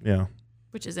 Yeah.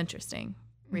 Which is interesting.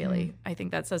 really. I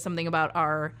think that says something about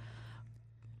our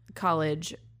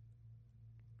college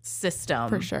system.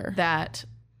 For sure. That,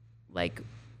 like,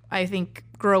 I think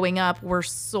growing up, we're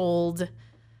sold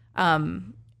that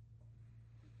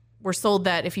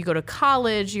if you go to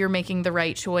college, you're making the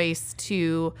right choice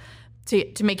to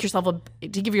make yourself to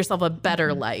give yourself a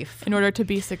better life. In order to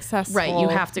be successful, right? You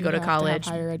have to go to college,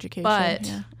 have higher education.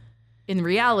 But in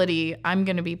reality, I'm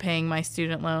going to be paying my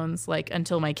student loans like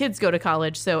until my kids go to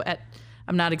college. So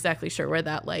I'm not exactly sure where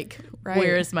that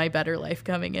where is my better life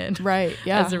coming in? Right.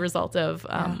 Yeah. As a result of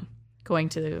going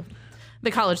to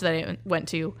the college that I went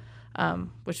to,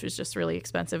 which was just really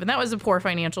expensive, and that was a poor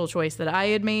financial choice that I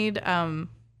had made.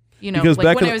 Because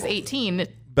like when I was 18.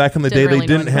 Back in the day, they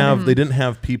didn't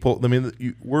have people. I mean,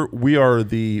 we are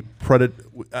the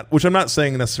which I'm not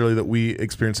saying necessarily that we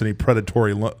experience any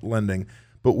predatory lending,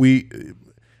 but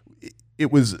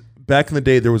it was back in the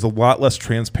day. There was a lot less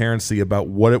transparency about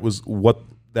what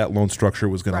that loan structure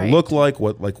was going to look like,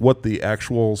 what the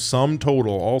actual sum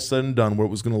total, all said and done, what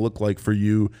it was going to look like for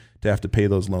you to have to pay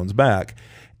those loans back.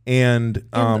 And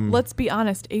let's be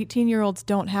honest, 18-year-olds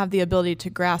don't have the ability to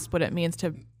grasp what it means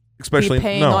to especially be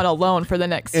paying on a loan for the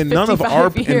next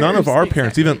 55 years. And none of our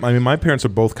parents, even my parents are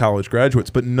both college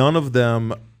graduates, but none of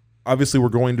them obviously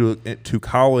were going to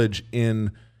college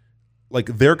in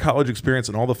like their college experience,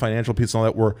 and all the financial pieces and all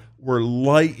that were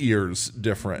light years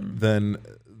different than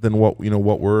what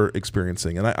we're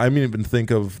experiencing. And I even think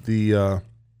of the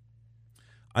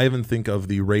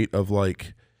rate of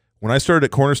like when I started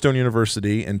at Cornerstone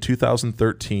University in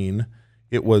 2013.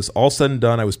 It was all said and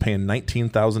done, I was paying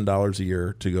 $19,000 a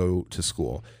year to go to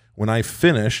school. When I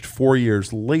finished 4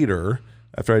 years later,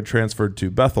 after I transferred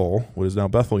to Bethel, what is now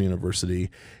Bethel University,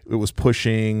 it was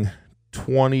pushing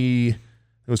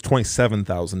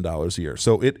 $27,000 a year.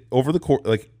 So it over the course,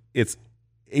 like it's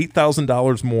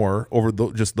 $8,000 more over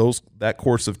that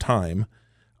course of time.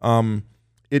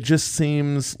 It just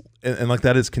seems, and like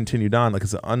that has continued on. Like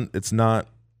it's not.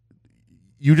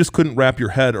 You just couldn't wrap your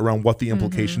head around what the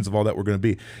implications of all that were going to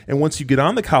be. And once you get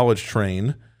on the college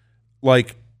train,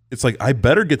 like it's like I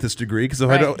better get this degree because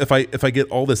if I get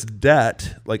all this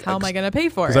debt, like how am I going to pay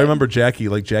for it? Because I remember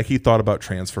Jackie thought about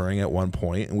transferring at one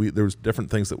point, and there was different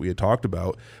things that we had talked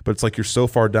about, but it's like you're so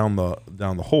far down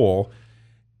the hole.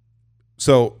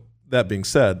 So that being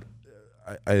said,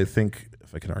 I think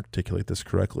if I can articulate this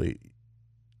correctly,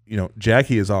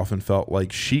 Jackie has often felt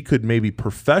like she could maybe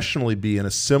professionally be in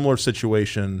a similar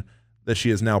situation that she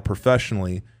is now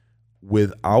professionally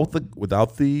without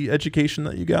the education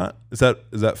that you got. Is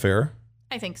that fair?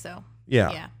 I think so.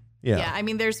 Yeah. I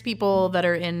mean, there's people that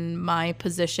are in my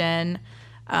position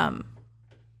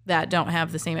that don't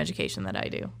have the same education that I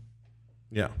do.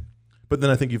 Yeah. But then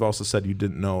I think you've also said you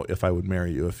didn't know if I would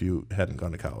marry you if you hadn't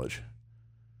gone to college.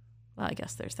 Well, I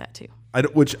guess there's that too.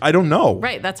 Which I don't know.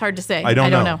 Right, that's hard to say. I don't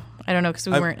know because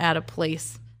we weren't at a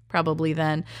place probably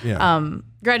then. Yeah.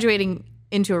 Graduating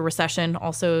into a recession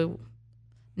also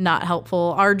not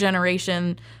helpful. Our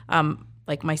generation,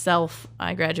 like myself,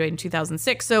 I graduated in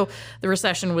 2006, so the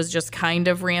recession was just kind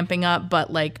of ramping up,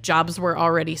 but like jobs were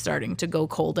already starting to go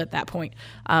cold at that point.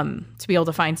 To be able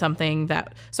to find something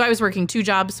so I was working 2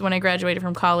 jobs when I graduated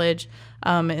from college.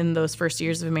 In those first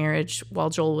years of marriage while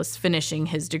Joel was finishing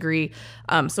his degree.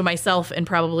 So myself and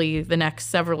probably the next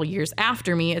several years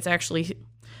after me, it's actually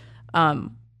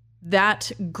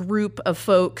that group of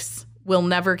folks will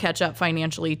never catch up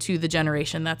financially to the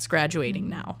generation that's graduating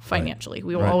now financially. Right.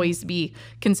 We will always be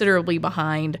considerably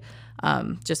behind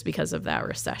just because of that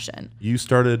recession. You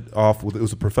started off it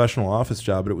was a professional office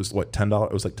job, but it was what, $10?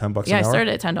 It was like $10 an hour? Yeah, I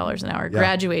started at $10 an hour,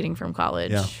 graduating from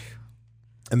college. Yeah.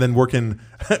 And then working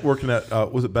at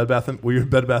was it Bed Bath were you at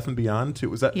Bed Bath & Beyond too?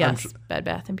 Was that Bed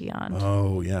Bath & Beyond.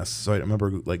 Oh yes. So I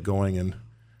remember like going and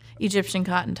Egyptian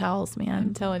cotton towels, man.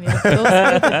 I'm telling you, those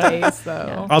were the days though.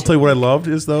 Yeah. I'll tell you what I loved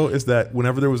is that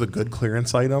whenever there was a good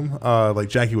clearance item, like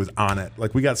Jackie was on it.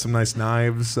 Like we got some nice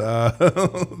knives. Bed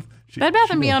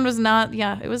Bath & Beyond was not.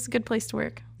 Yeah, it was a good place to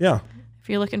work. Yeah. If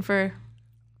you're looking for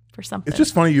something. It's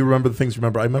just funny you remember the things you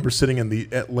remember. I remember sitting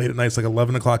late at night, it's like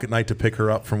 11 o'clock at night to pick her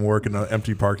up from work in an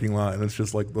empty parking lot, and it's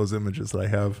just like those images that I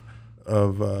have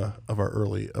of our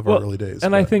early days.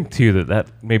 And I think too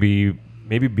that maybe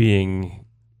being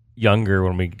younger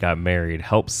when we got married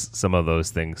helps some of those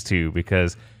things too,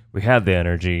 because we had the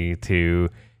energy to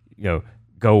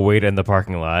go wait in the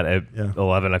parking lot at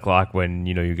 11 o'clock when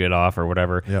you get off or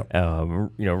whatever.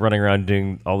 Running around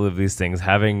doing all of these things,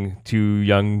 having 2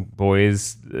 young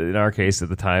boys in our case at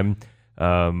the time,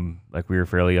 like we were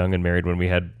fairly young and married when we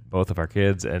had both of our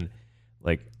kids, and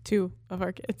like 2 of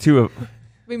our kids.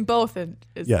 mean, both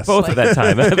is Yes. Both at that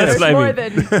time. That's There's what I more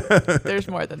mean. there's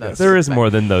more than those. There is but more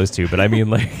than those two, but I mean,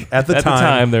 like At the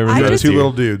time, there was I those just- two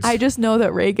little dudes. I just know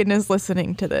that Reagan is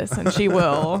listening to this, and she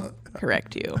will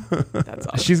correct you. That's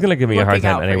all. She's gonna give me a hard Looking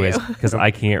out time for anyways you. because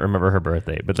I can't remember her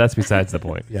birthday. But that's besides the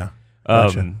point. Yeah.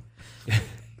 Gotcha.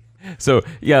 So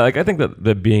yeah, like I think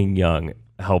that being young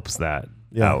helps that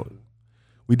out.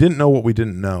 We didn't know what we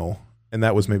didn't know, and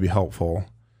that was maybe helpful.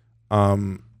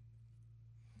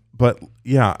 But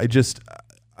yeah,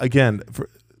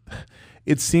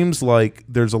 it seems like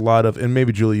there's a lot of, and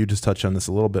maybe Julie, you just touched on this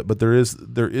a little bit, but there is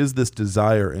this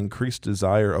increased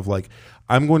desire of like,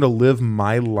 I'm going to live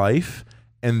my life,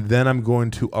 and then I'm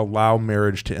going to allow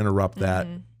marriage to interrupt that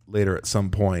later at some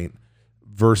point,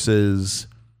 versus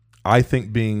I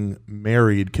think being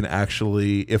married can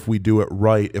actually, if we do it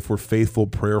right, if we're faithful,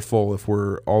 prayerful, if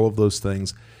we're all of those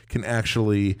things, can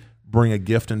actually bring a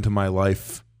gift into my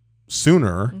life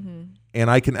sooner, and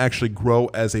I can actually grow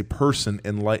as a person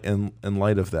in light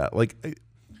of that. Like,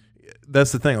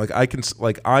 that's the thing. Like,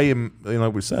 I am,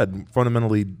 like we said,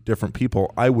 fundamentally different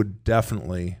people. I would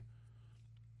definitely,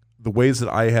 the ways that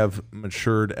I have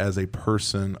matured as a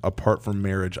person apart from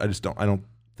marriage, I don't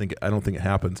think it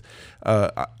happens.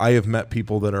 I have met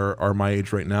people that are my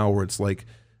age right now where it's like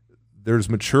there's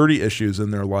maturity issues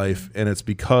in their life, and it's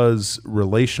because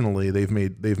relationally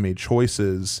they've made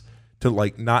choices to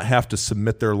like not have to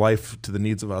submit their life to the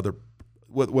needs of other,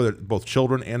 whether both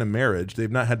children and in marriage, they've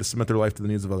not had to submit their life to the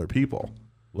needs of other people.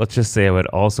 Let's just say it would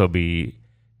also be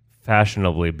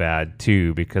fashionably bad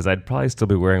too, because I'd probably still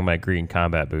be wearing my green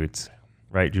combat boots,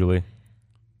 right, Julie?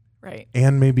 Right.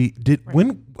 And maybe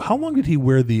how long did he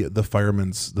wear the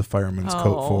fireman's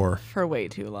coat for? For way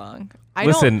too long.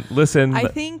 Listen. I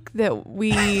think that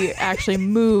we actually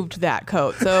moved that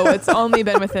coat, so it's only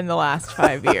been within the last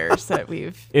 5 years that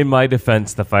we've. In my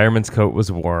defense, the fireman's coat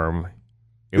was warm.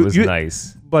 It was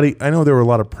nice. Buddy, I know there were a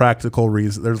lot of practical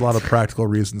reasons. There's a lot of practical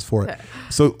reasons for it.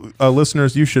 So,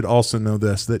 listeners, you should also know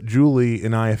this, that Julie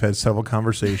and I have had several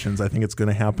conversations. I think it's going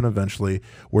to happen eventually,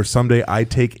 where someday I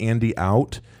take Andy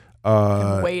out.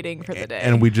 I'm waiting for the day.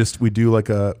 And we do like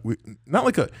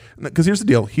because here's the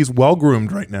deal. He's well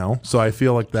groomed right now. So I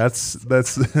feel like that's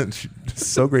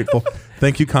so grateful.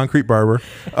 Thank you, Concrete Barber.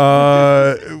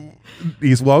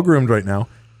 He's well groomed right now.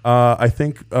 I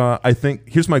think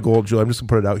here's my goal, Julie. I'm just gonna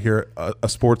put it out here: a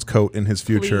sports coat in his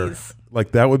future. Please.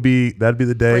 Like that'd be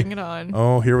the day. Bring it on.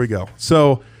 Oh, here we go.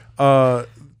 So, I'm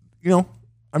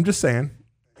just saying,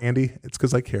 Andy, it's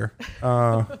because I care.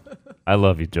 I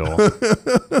love you, Joel.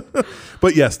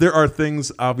 But yes, there are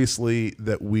things obviously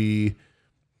that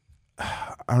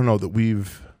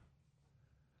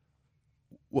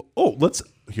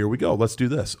here we go. Let's do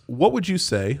this. What would you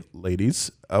say,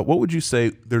 ladies? What would you say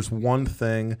there's one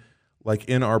thing like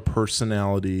in our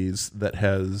personalities that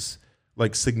has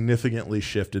like significantly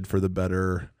shifted for the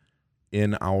better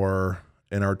in our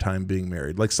time being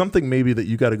married? Like something maybe that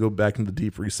you got to go back into the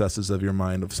deep recesses of your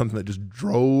mind of something that just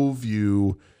drove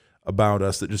you about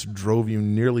us, that just drove you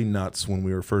nearly nuts when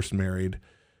we were first married,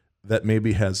 that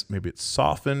maybe it's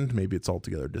softened, maybe it's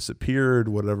altogether disappeared,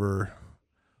 whatever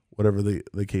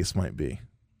the case might be.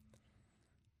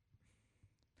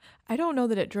 I don't know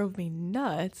that it drove me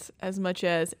nuts as much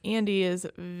as Andy is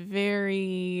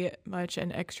very much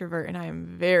an extrovert and I am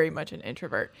very much an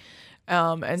introvert.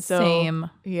 And so Same.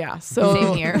 Yeah. So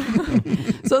Same here.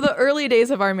 So the early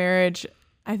days of our marriage,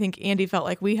 I think Andy felt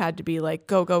like we had to be like,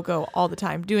 go, go, go all the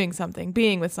time, doing something,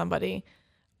 being with somebody.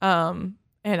 And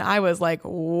I was like,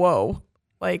 whoa,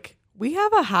 like we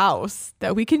have a house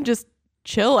that we can just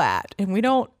chill at and we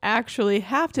don't actually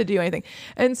have to do anything.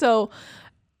 And so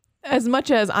as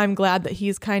much as I'm glad that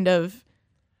he's kind of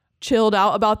chilled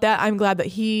out about that, I'm glad that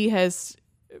he has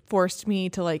forced me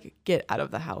to like get out of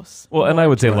the house. Well, and I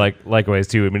would say likewise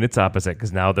too. I mean, it's opposite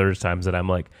because now there's times that I'm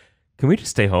like, can we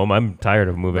just stay home? I'm tired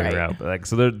of moving around. But like,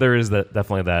 so there is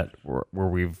definitely that where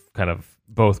we've kind of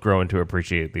both grown to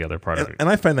appreciate the other part of it. And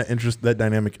I find that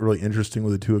dynamic really interesting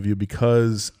with the two of you,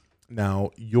 because now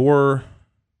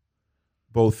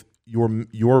both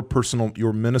your personal,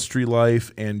 your ministry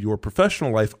life and your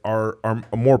professional life are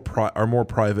more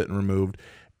private and removed.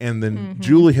 And then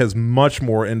Julie has much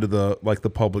more into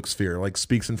the public sphere, like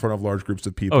speaks in front of large groups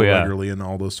of people regularly and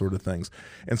all those sort of things.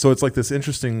 And so it's like this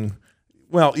interesting.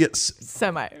 Well, yes,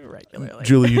 semi-regularly.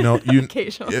 Julie,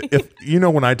 occasionally. If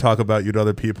when I talk about you to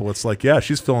other people, it's like, yeah,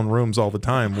 she's filling rooms all the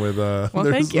time with. Well,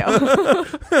 thank you.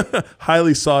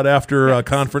 Highly sought after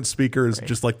conference speakers,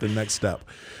 just like the next step.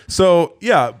 So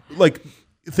yeah, like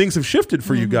things have shifted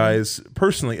for you guys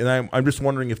personally, and I'm just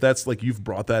wondering if that's like you've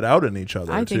brought that out in each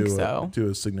other. I think so. To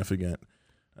a significant.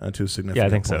 Yeah, I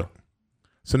think point. so.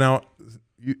 So now,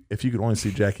 if you could only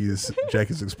see Jackie's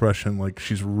expression, like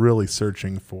she's really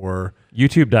searching for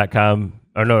YouTube.com.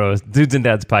 Or no, it's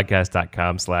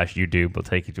dudesanddadspodcast.com/YouTube will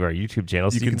take you to our YouTube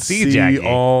channel so you can see Jackie.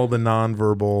 all the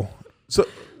nonverbal. So,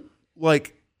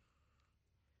 like,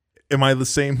 am I the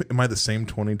same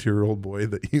 22-year-old boy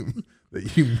that you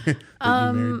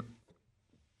married?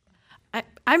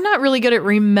 I'm not really good at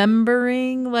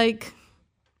remembering like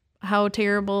how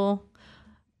terrible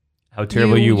you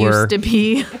were used to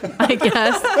be, I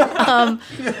guess.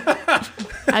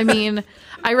 I mean,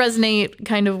 I resonate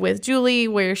kind of with Julie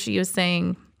where she was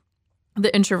saying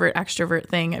the introvert extrovert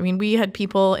thing. I mean, we had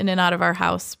people in and out of our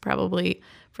house probably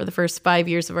for the first 5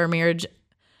 years of our marriage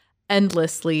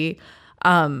endlessly.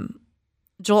 Joel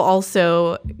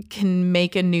also can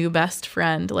make a new best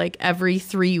friend like every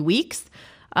 3 weeks.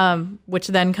 Which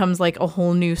then comes like a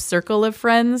whole new circle of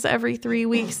friends every 3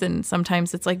 weeks. And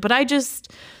sometimes it's like, but I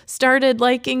just started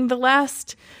liking the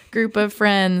last group of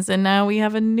friends and now we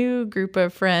have a new group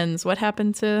of friends. What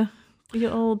happened to the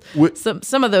old?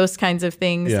 Some of those kinds of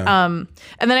things. Yeah. And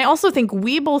then I also think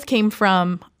we both came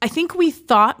from, I think we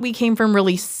thought we came from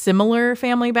really similar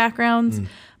family backgrounds.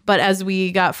 But as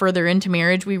we got further into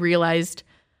marriage, we realized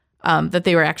that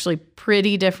they were actually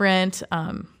pretty different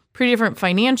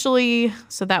financially.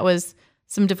 So that was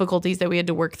some difficulties that we had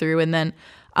to work through. And then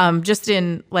just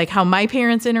in like how my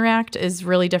parents interact is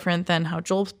really different than how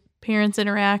Joel's parents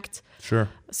interact. Sure.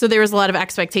 So there was a lot of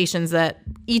expectations that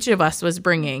each of us was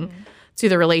bringing to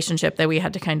the relationship that we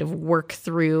had to kind of work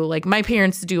through. Like my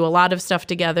parents do a lot of stuff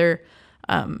together.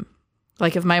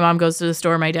 Like if my mom goes to the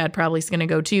store, my dad probably is going to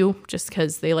go too, just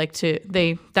because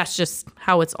that's just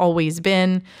how it's always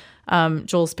been.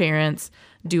 Joel's parents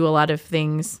do a lot of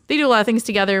things. They do a lot of things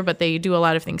together, but they do a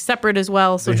lot of things separate as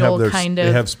well. So Joel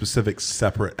they have specific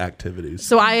separate activities.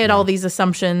 So I had all these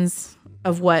assumptions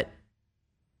of what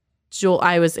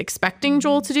I was expecting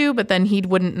Joel to do, but then he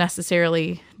wouldn't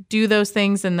necessarily do those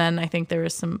things. And then I think there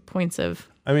was some points of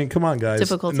come on, guys.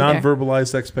 Difficulty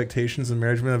non-verbalized expectations in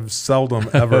marriage have seldom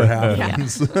ever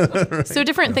happens. Right? So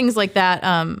different things like that.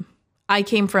 I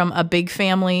came from a big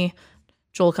family.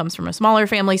 Joel comes from a smaller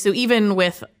family. So even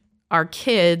with our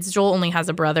kids, Joel only has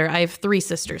a brother. I have 3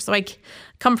 sisters. So I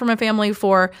come from a family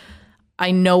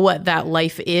I know what that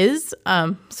life is.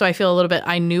 So I feel a little bit,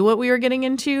 I knew what we were getting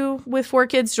into with 4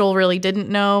 kids. Joel really didn't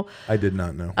know. I did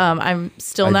not know. I'm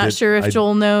still not sure if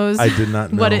Joel knows I did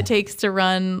not know what it takes to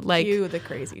run like the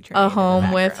crazy train a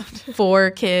home with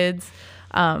 4 kids.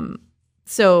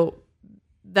 So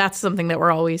that's something that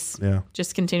we're always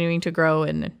just continuing to grow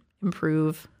and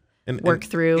improve. Work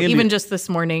through. Andy, even just this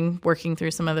morning, working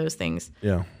through some of those things.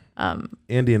 Yeah.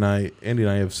 Andy and I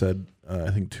have said, I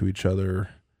think to each other,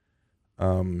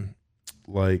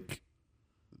 like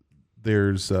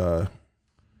there's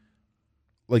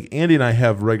like Andy and I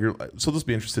have regular. So let's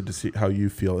be interested to see how you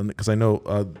feel, and because I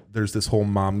know there's this whole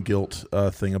mom guilt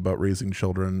thing about raising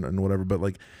children and whatever. But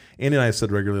like Andy and I have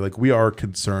said regularly, like we are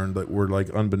concerned that we're like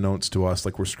unbeknownst to us,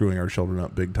 like we're screwing our children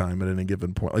up big time at any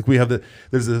given point. Like we have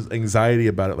there's this anxiety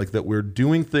about it, like that we're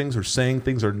doing things or saying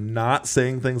things or not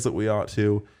saying things that we ought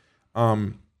to.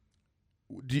 How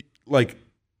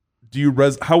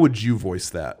would you voice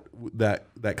that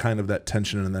kind of that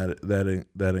tension and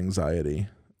that anxiety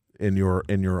in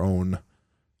your own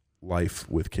life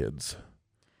with kids?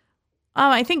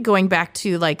 I think going back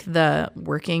to like the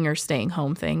working or staying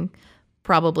home thing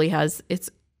probably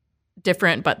it's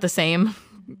different but the same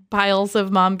piles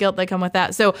of mom guilt that come with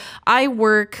that. So I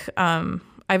work, I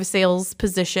have a sales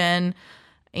position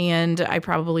and I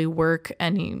probably work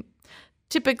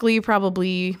typically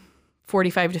probably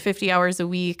 45 to 50 hours a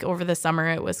week. Over the summer,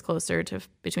 it was closer to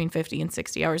between 50 and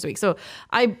 60 hours a week. So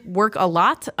I work a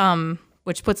lot,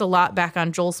 which puts a lot back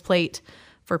on Joel's plate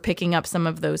for picking up some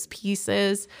of those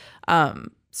pieces.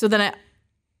 So then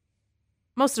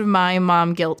most of my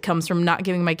mom guilt comes from not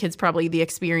giving my kids probably the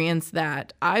experience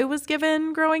that I was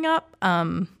given growing up.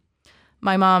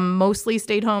 My mom mostly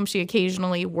stayed home. She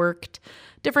occasionally worked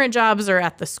different jobs or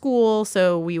at the school,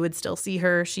 so we would still see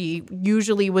her. She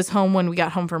usually was home when we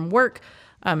got home from work.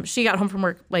 She got home from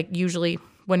work like usually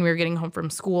when we were getting home from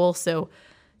school, so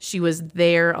she was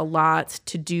there a lot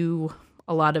to do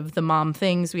a lot of the mom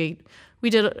things. We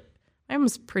did. I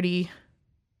was pretty.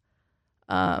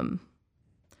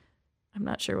 I'm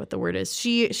not sure what the word is.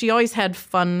 She always had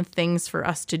fun things for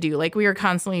us to do. Like we were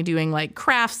constantly doing like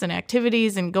crafts and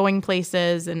activities and going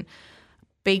places and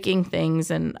baking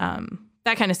things and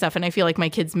that kind of stuff. And I feel like my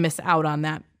kids miss out on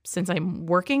that since I'm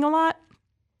working a lot,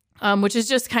 which is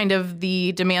just kind of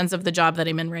the demands of the job that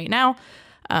I'm in right now.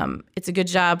 It's a good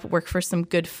job, work for some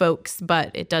good folks,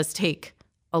 but it does take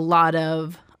a lot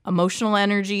of emotional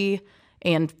energy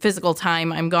and physical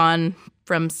time. I'm gone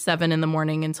from 7 in the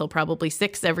morning until probably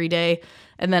 6 every day.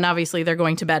 And then obviously they're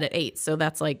going to bed at 8. So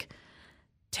that's like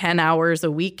 10 hours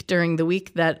a week during the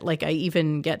week that like I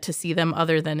even get to see them,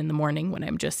 other than in the morning when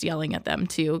I'm just yelling at them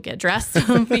to get dressed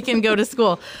so we can go to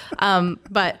school.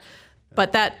 But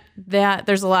that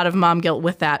there's a lot of mom guilt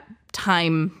with that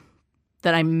time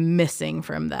that I'm missing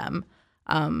from them.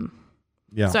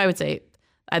 So I would say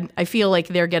I feel like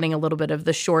they're getting a little bit of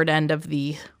the short end of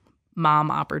the mom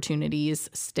opportunities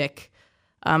stick.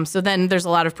 So then there's a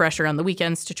lot of pressure on the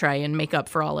weekends to try and make up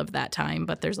for all of that time.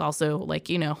 But there's also like,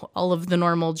 all of the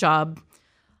normal job,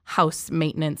 house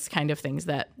maintenance kind of things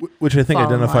that. Which I think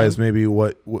identifies maybe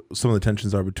what some of the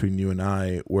tensions are between you and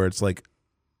I, where it's like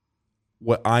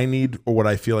what I need or what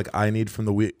I feel like I need from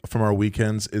our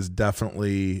weekends is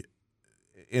definitely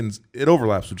it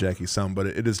overlaps with Jackie some, but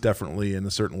it is definitely in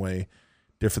a certain way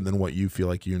different than what you feel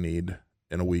like you need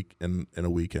in a week in a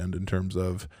weekend in terms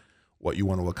of what you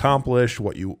want to accomplish,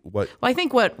 what. Well, I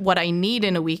think what I need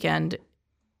in a weekend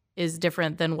is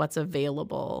different than what's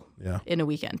available in a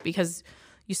weekend, because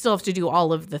you still have to do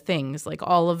all of the things, like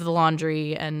all of the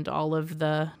laundry and all of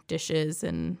the dishes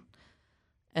and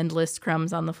endless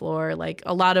crumbs on the floor. Like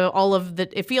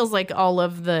it feels like all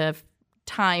of the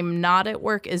time not at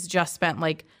work is just spent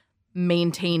like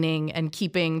maintaining and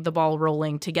keeping the ball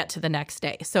rolling to get to the next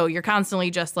day. So you're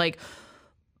constantly just like,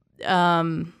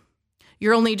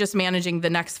 you're only just managing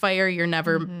the next fire. You're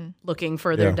never looking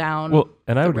further down. Well,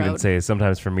 and I would road. even say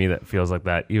sometimes for me that feels like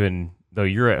that, even though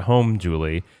you're at home,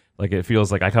 Julie, like it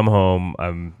feels like I come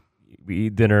home, we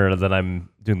eat dinner, and then I'm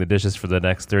doing the dishes for the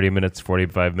next 30 minutes,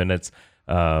 45 minutes.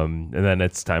 And then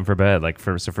it's time for bed. Like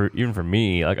for even for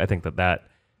me, like I think that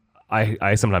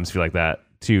I sometimes feel like that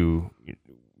too,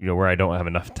 where I don't have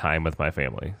enough time with my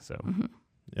family. So,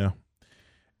 yeah.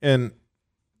 And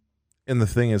the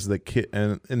thing is that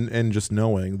and just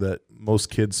knowing that most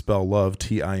kids spell love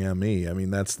T-I-M-E. I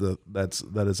mean,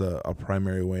 that is a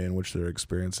primary way in which they're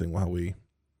experiencing how we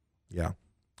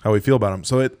feel about them.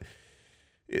 So it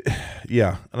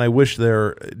and I wish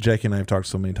Jackie and I have talked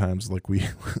so many times, like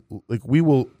we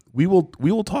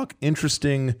will talk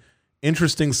interesting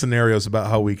scenarios about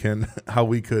how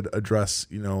we could address,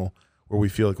 where we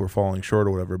feel like we're falling short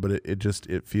or whatever. But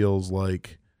it feels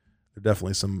like there are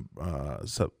definitely some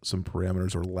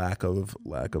parameters or lack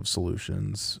of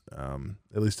solutions.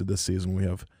 At least at this season,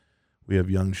 we have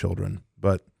young children.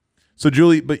 But so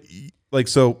Julie,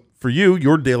 so for you,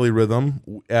 your daily rhythm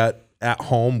at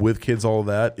home with kids, all of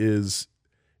that is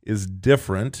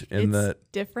different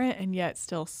different and yet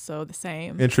still so the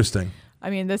same. Interesting. I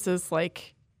mean, this is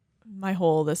like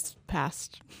this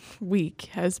past week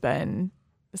has been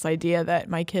this idea that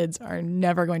my kids are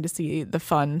never going to see the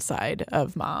fun side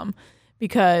of mom,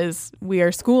 because we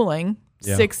are schooling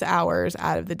 6 hours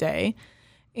out of the day.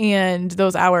 And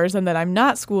those hours and that I'm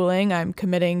not schooling, I'm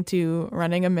committing to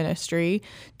running a ministry,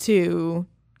 to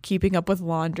keeping up with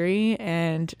laundry.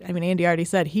 And I mean, Andy already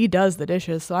said he does the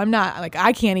dishes. So I'm not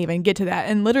I can't even get to that.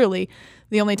 And literally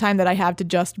the only time that I have to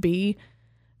just be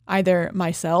either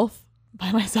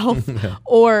by myself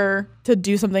or to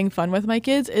do something fun with my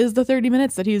kids is the 30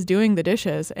 minutes that he's doing the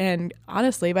dishes. And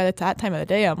honestly, by that time of the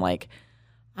day, I'm like,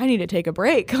 I need to take a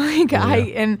break.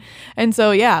 And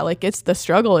so, it's the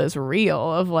struggle is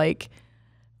real of like,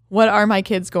 what are my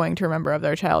kids going to remember of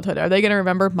their childhood? Are they going to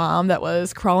remember mom that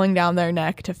was crawling down their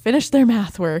neck to finish their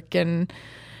math work and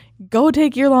go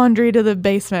take your laundry to the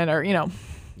basement or,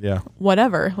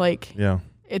 whatever.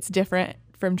 It's different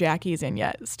from Jackie's and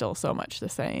yet still so much the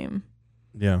same.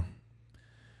 Yeah.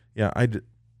 Yeah. I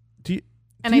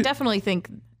definitely think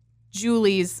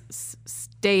Julie's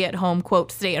stay at home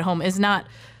is not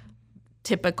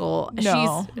typical. No,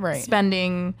 she's right.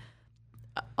 spending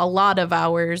a lot of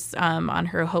hours on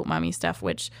her Hope Mommy stuff,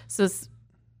 so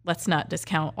let's not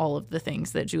discount all of the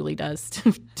things that Julie does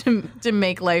to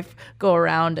make life go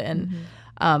around. And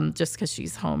just because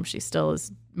she's home, she still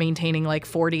is maintaining like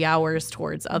 40 hours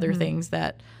towards other things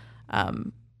that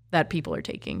people are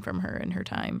taking from her in her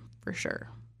time, for sure.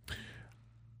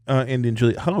 Andy and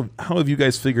Julie, how have you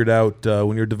guys figured out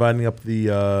when you're dividing up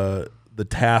the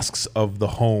tasks of the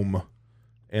home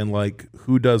and like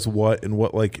who does what and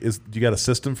what, like, do you got a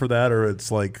system for that, or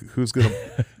it's like who's gonna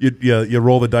you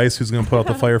roll the dice, who's gonna put out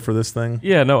the fire for this thing?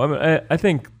 Yeah, no, I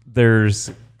think there's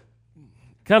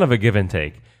kind of a give and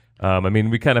take.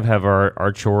 We kind of have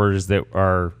our chores that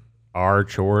are our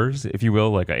chores, if you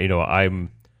will. Like, I'm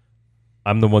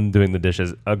the one doing the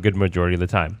dishes a good majority of the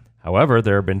time. However,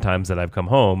 there have been times that I've come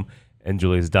home and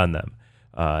Julie's done them.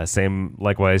 Same,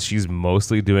 likewise, she's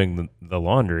mostly doing the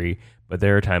laundry, But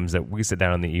there are times that we sit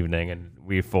down in the evening and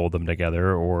we fold them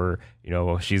together, or,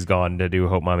 she's gone to do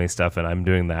Hope Mommy stuff and I'm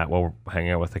doing that while we're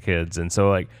hanging out with the kids. And so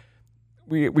like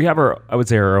we have I would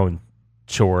say our own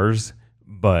chores,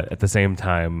 but at the same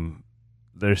time,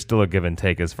 there's still a give and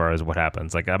take as far as what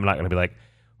happens. Like I'm not going to be like,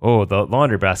 oh, the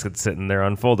laundry basket's sitting there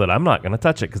unfolded, I'm not going to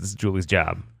touch it because it's Julie's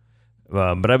job.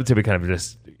 But I would say we kind of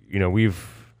just,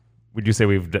 would you say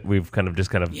we've kind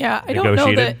of yeah,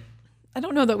 negotiated? I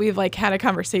don't know that we've like had a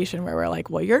conversation where we're like,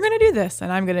 well, you're going to do this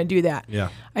and I'm going to do that. Yeah.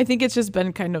 I think it's just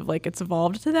been kind of like it's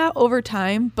evolved to that over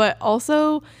time. But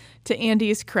also to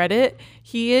Andy's credit,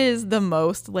 he is the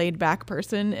most laid back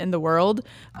person in the world.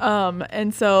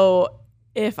 And so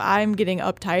if I'm getting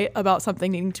uptight about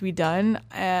something needing to be done,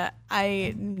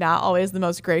 I'm not always the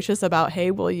most gracious about,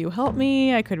 hey, will you help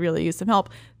me? I could really use some help.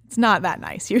 It's not that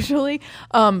nice usually.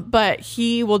 But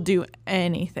he will do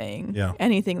anything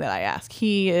that I ask.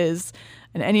 He is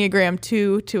an Enneagram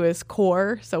 2 to his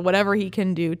core. So whatever he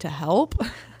can do to help.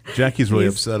 Jackie's really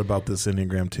upset about this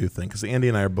Enneagram 2 thing because Andy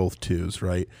and I are both 2s,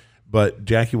 right? But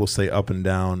Jackie will say up and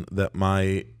down that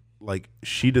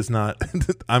she does not,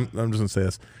 I'm just going to say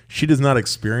this, she does not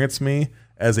experience me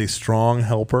as a strong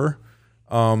helper.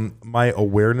 My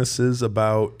awarenesses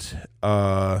about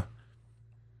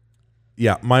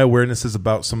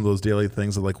some of those daily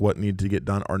things of like what need to get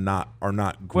done are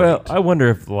not great. Well, I wonder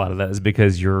if a lot of that is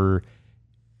because your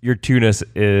 2-ness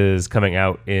is coming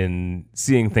out in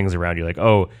seeing things around you, like,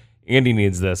 oh, Andy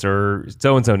needs this or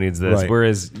so-and-so needs this, right.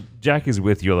 Whereas Jackie's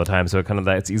with you all the time, so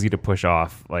it's easy to push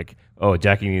off, like, oh,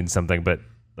 Jackie needs something, but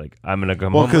like I'm going to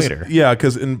come home later. Yeah,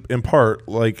 because in part,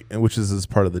 like, which is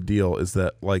part of the deal, is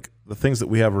that like the things that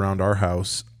we have around our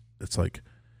house, it's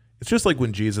just like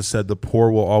when Jesus said the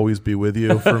poor will always be with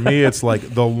you. For me, it's like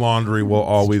the laundry will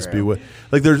always be with.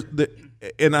 Like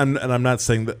and I'm not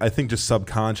saying that. I think just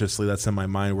subconsciously that's in my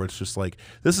mind where it's just like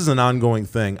this is an ongoing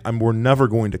thing. We're never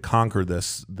going to conquer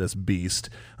this beast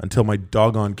until my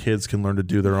doggone kids can learn to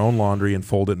do their own laundry and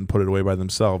fold it and put it away by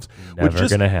themselves. Never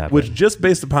gonna happen. Which just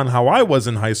based upon how I was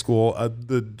in high school,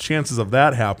 the chances of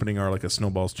that happening are like a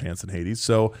snowball's chance in Hades.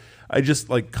 So I just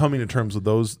like coming to terms with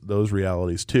those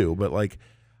realities too. But like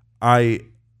it's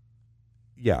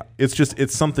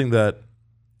something that.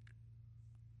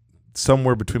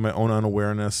 Somewhere between my own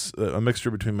unawareness, a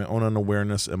mixture between my own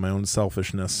unawareness and my own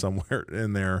selfishness, somewhere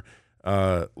in there,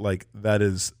 that's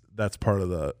just part of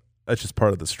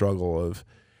the struggle of,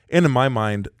 and in my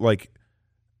mind, like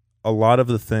a lot of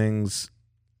the things.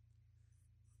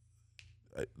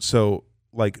 So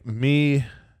like me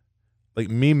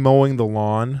mowing the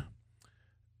lawn,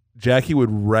 Jackie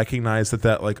would recognize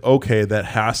that like, okay, that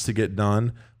has to get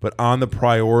done, but on the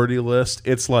priority list,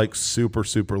 it's like super,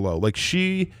 super low. Like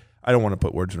I don't want to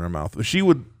put words in her mouth, but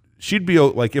she'd be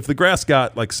like, if the grass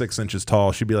got like 6 inches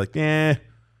tall, she'd be like,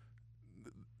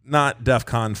 not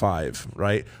DEFCON 5,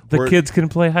 right? The kids can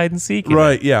play hide and seek.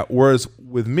 Right. Yeah. Whereas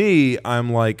with me,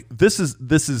 I'm like, this is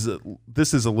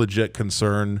a legit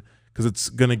concern because it's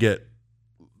going to get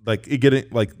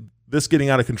this getting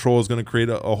out of control is going to create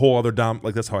a whole other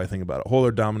that's how I think about it. A whole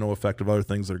other domino effect of other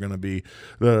things that are going to be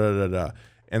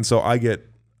And so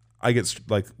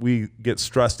we get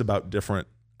stressed about different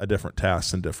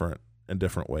tasks in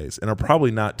different ways, and are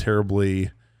probably not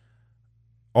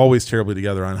always terribly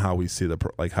together on how we see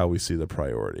the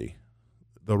priority.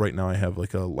 Though right now I have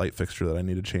like a light fixture that I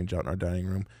need to change out in our dining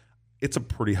room. It's a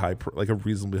pretty high, like a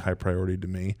reasonably high priority to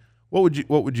me. What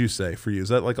would you say for you? Is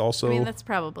that like also? I mean, that's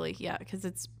probably because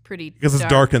it's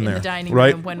dark in there, the dining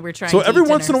right? room when we're trying. So to every eat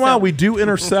once dinner, in a while, we do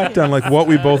intersect on like what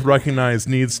we both recognize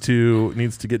needs to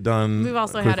get done. We've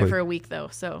also quickly. had it for a week though,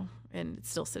 and it's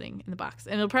still sitting in the box,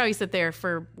 and it'll probably sit there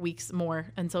for weeks more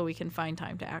until we can find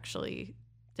time to actually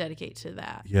dedicate to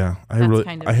that. Yeah,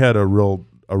 I had a real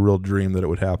dream that it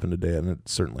would happen today, and it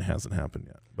certainly hasn't happened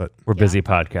yet. But we're busy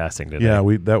podcasting today. Yeah,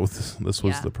 this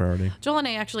was the priority. Joel and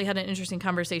I actually had an interesting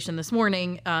conversation this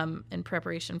morning in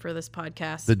preparation for this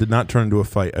podcast. That did not turn into a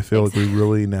fight. I feel like we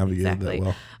really navigated that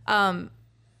well.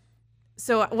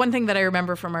 So one thing that I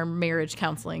remember from our marriage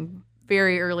counseling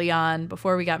very early on,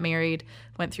 before we got married,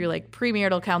 went through like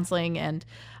premarital counseling and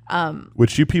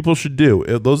which you people should do.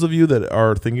 Those of you that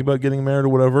are thinking about getting married or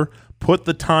whatever, put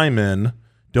the time in.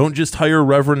 Don't just hire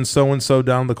Reverend so-and-so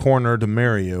down the corner to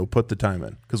marry you. Put the time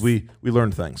in, because we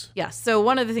learned things. Yeah. So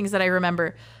one of the things that I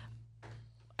remember,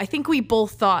 I think we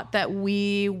both thought that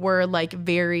we were like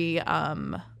very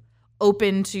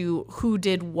open to who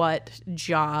did what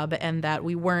job, and that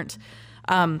we weren't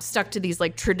stuck to these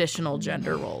like traditional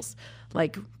gender roles.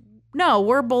 Like, no,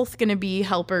 we're both going to be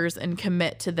helpers and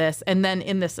commit to this. And then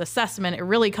in this assessment, it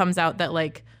really comes out that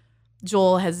like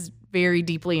Joel has very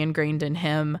deeply ingrained in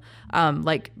him,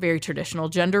 like very traditional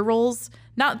gender roles.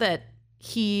 Not that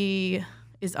he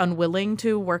is unwilling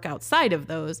to work outside of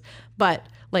those, but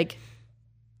like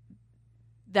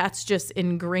that's just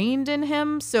ingrained in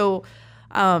him. So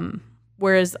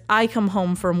whereas I come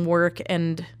home from work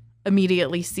and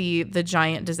immediately see the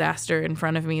giant disaster in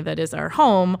front of me that is our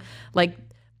home, like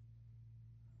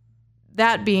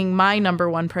that being my number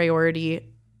one priority,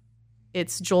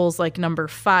 it's Joel's like number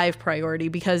 5 priority,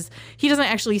 because he doesn't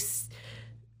actually,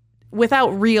 without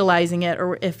realizing it,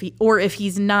 or if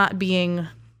he's not being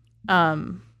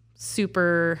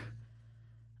super,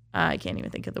 I can't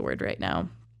even think of the word right now.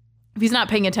 If he's not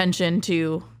paying attention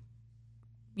to,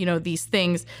 these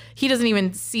things, he doesn't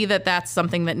even see that that's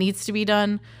something that needs to be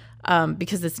done,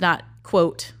 because it's not,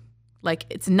 quote, like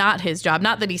it's not his job.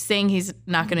 Not that he's saying he's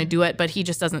not going to do it, but he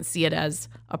just doesn't see it as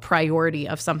a priority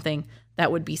of something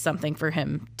that would be something for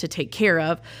him to take care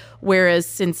of. Whereas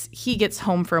since he gets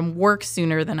home from work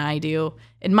sooner than I do,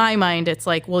 in my mind, it's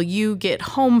like, well, you get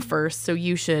home first, so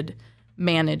you should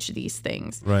manage these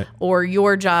things. Right. Or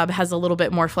your job has a little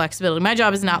bit more flexibility. My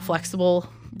job is not flexible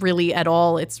really at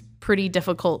all. It's pretty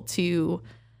difficult to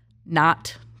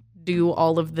not do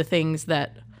all of the things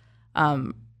that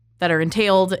that are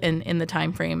entailed in the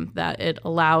time frame that it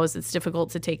allows. It's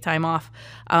difficult to take time off.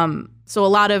 So a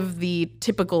lot of the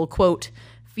typical, quote,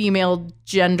 female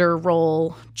gender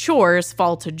role chores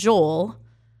fall to Joel,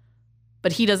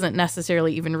 but he doesn't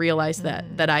necessarily even realize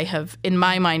that I have, in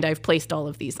my mind, I've placed all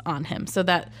of these on him. So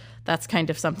that's kind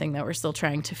of something that we're still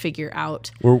trying to figure out.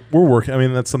 We're working. I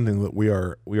mean, that's something that we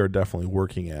are definitely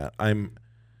working at.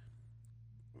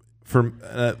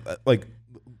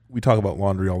 We talk about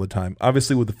laundry all the time.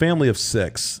 Obviously, with the family of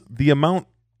 6, the amount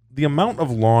of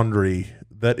laundry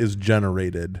that is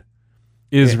generated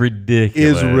is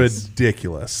ridiculous. Is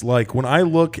ridiculous. Like when I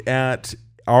look at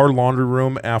our laundry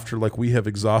room after like we have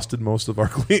exhausted most of our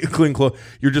clean clothes,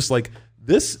 you're just like,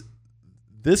 this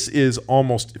is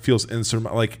almost, it feels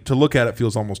insurmountable. Like to look at it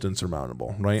feels almost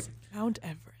insurmountable, right? Mount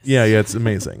Everest. Yeah, it's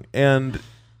amazing. And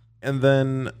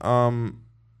then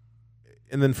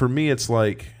for me, it's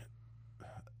like,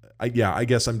 I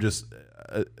guess I'm just,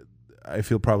 I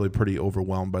feel probably pretty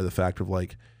overwhelmed by the fact of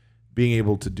like being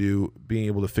able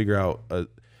to figure out,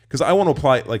 because I want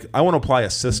to apply a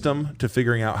system to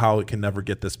figuring out how it can never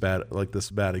get this bad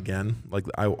again. Like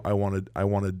I want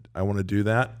to do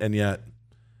that, and yet,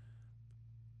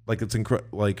 like it's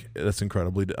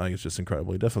incredibly, I think it's just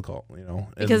incredibly difficult,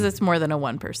 because it's more than a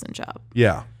one-person job.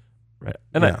 Yeah. Right.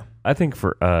 And I think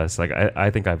for us, like I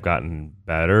think I've gotten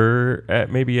better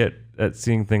at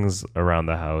seeing things around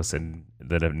the house and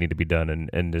that need to be done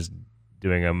and just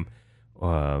doing them.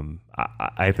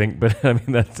 I think, but I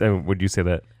mean, would you say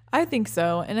that? I think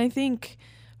so. And I think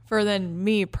for then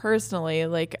me personally,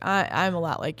 like I'm a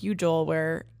lot like you, Joel,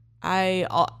 where I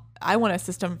want a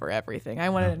system for everything. I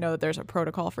want to know that there's a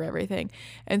protocol for everything.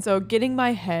 And so getting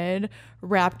my head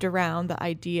wrapped around the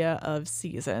idea of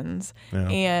seasons. Yeah.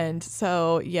 And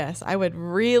so, yes, I would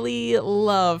really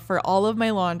love for all of my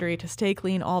laundry to stay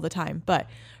clean all the time. But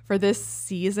for this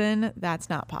season, that's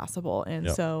not possible. And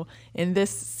so in this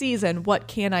season, what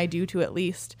can I do to at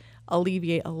least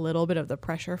alleviate a little bit of the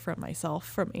pressure from myself,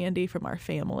 from Andy, from our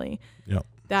family? Yep.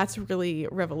 That's really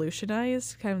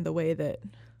revolutionized kind of the way that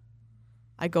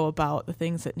I go about the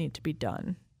things that need to be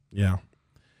done. Yeah.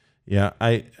 Yeah.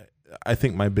 I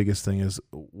think my biggest thing is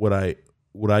what I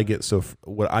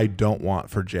don't want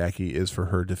for Jackie is for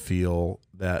her to feel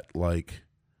that like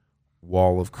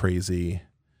wall of crazy,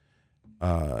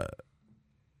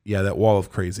 that wall of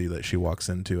crazy that she walks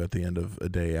into at the end of a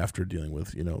day after dealing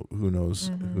with, who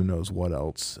knows what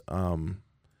else.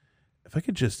 If I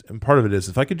could just, and part of it is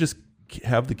if I could just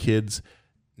have the kids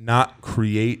not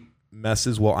create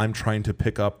messes while I'm trying to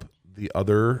pick up the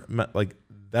other, like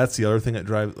that's the other thing that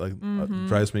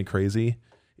drives me crazy,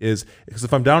 is because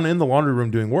if I'm down in the laundry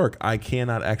room doing work, I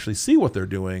cannot actually see what they're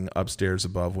doing upstairs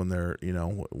above when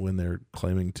they're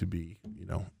claiming to be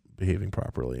behaving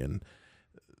properly. And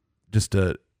just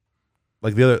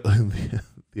like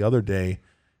the other day,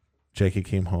 Jackie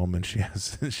came home and she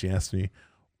asked me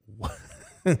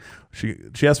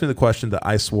she asked me the question that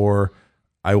I swore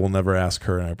I will never ask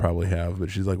her, and I probably have,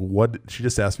 but she's like, "What?" She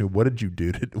just asked me, "What did you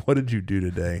do? What did you do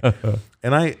today?"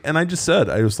 and I just said,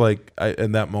 I was like,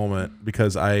 in that moment,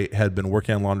 because I had been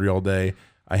working on laundry all day,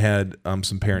 I had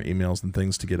some parent emails and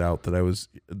things to get out that I was,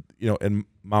 and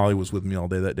Molly was with me all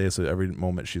day that day, so every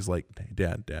moment she's like, "Hey,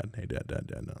 Dad, hey,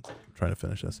 Dad, no, I'm trying to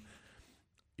finish this."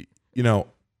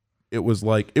 It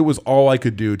was all I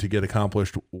could do to get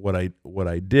accomplished what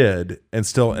I did,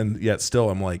 and yet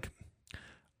still I'm like,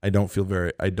 I don't feel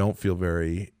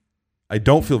very I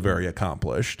don't feel very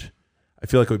accomplished. I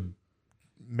feel like I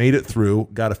made it through,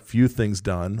 got a few things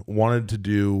done, wanted to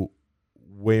do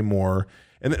way more.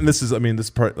 And this is, I mean, this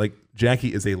part, like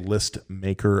Jackie is a list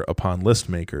maker upon list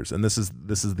makers. And this is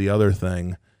the other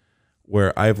thing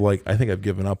where I think I've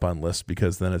given up on lists,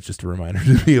 because then it's just a reminder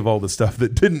to me of all the stuff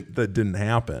that didn't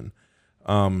happen.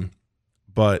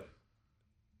 But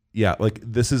yeah, like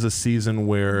this is a season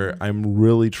where I'm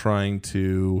really trying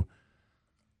to,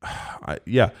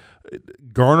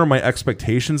 garner my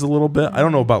expectations a little bit. I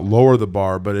don't know about lower the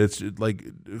bar, but it's like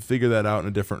figure that out in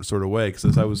a different sort of way.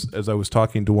 Because as I was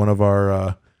talking to one of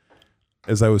our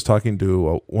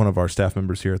staff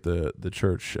members here at the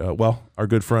church, our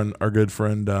good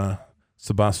friend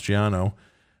Sebastiano,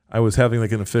 I was having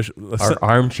like an official our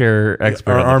armchair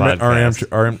expert,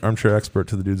 our armchair expert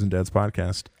to the Dudes and Dads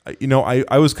podcast.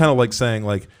 I was kind of like saying,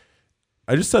 like,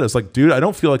 I just said, it's like, dude, I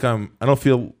don't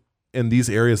feel in these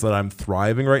areas that I'm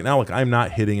thriving right now. Like I'm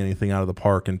not hitting anything out of the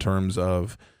park in terms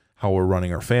of how we're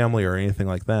running our family or anything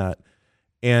like that.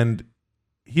 And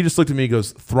he just looked at me and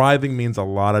goes, thriving means a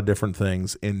lot of different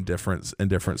things in different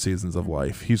seasons of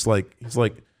life. He's like,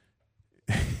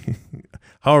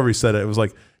 however he said it, it was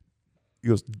like, he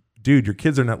goes, dude, your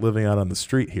kids are not living out on the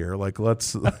street here. Like,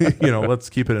 let's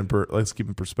keep it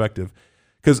in perspective.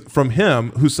 Because from him,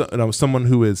 who's someone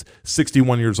who is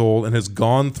 61 years old and has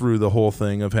gone through the whole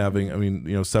thing of having,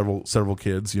 several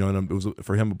kids, and it was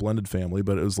for him a blended family,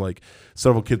 but it was like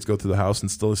several kids go through the house and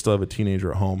still have a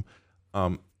teenager at home.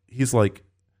 He's like,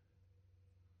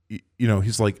 you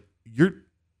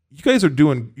guys are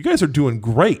doing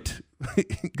great.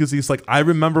 Because he's like, I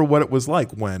remember what it was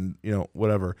like when,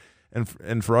 whatever.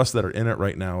 And for us that are in it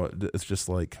right now, it's just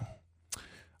like,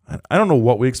 I don't know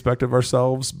what we expect of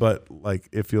ourselves, but like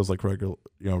it feels like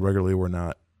regularly we're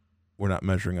not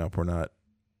measuring up. We're not,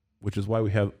 which is why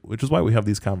we have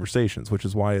these conversations, which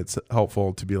is why it's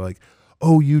helpful to be like,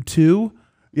 oh, you too?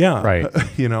 Yeah. Right.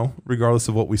 Regardless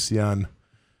of what we see on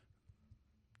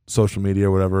social media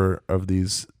or whatever of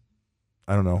these,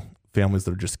 I don't know, families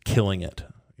that are just killing it.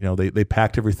 They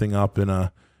packed everything up in an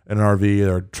RV.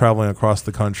 They're traveling across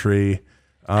the country.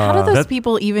 How do those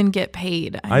people even get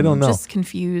paid? I don't know. I'm just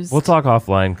confused. We'll talk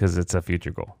offline because it's a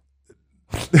future goal.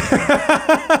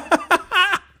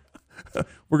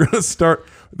 We're going to start.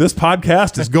 This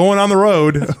podcast is going on the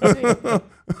road.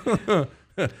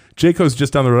 Jayco's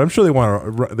just down the road. I'm sure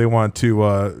they want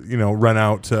to rent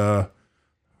out.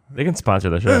 They can sponsor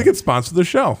the show. Yeah, they can sponsor the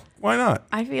show. Why not?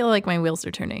 I feel like my wheels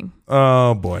are turning.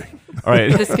 Oh boy! All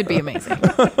right, this could be amazing.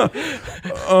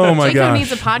 Oh my gosh! Jayco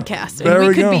needs a podcast, and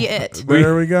we could be it.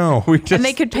 There we go. And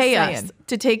they could pay us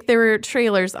to take their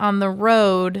trailers on the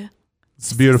road.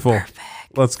 It's beautiful. Perfect.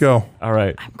 Let's go. All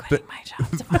right. I'm quitting my job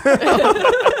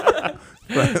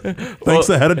tomorrow. Thanks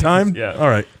ahead of time. Yeah. All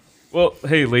right. Well,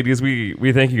 hey, ladies,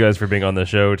 we thank you guys for being on the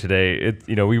show today.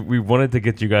 We wanted to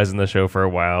get you guys in the show for a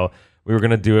while. We were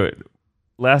going to do it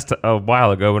a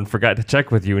while ago and forgot to check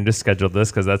with you and just scheduled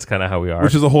this because that's kind of how we are.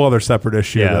 Which is a whole other separate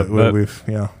issue that we've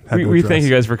had to we thank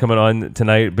you guys for coming on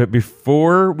tonight. But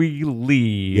before we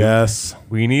leave, yes,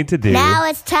 we need to do. Now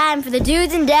it's time for the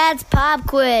Dudes and Dads Pop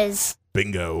Quiz.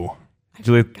 Bingo.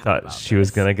 Julie thought she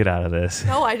was going to get out of this.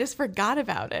 No, I just forgot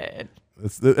about it.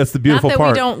 That's the beautiful part.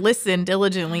 Not that part. we don't listen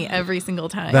diligently every single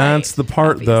time. That's the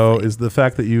part, obviously. Though, is the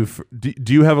fact that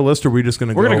do you have a list, or are we just going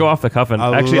to We're going to go off the cuff. And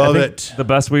I think it. The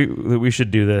best way that we should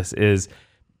do this is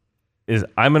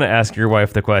I'm going to ask your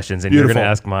wife the questions, and Beautiful. you're going to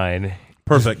ask mine.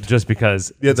 Perfect. Just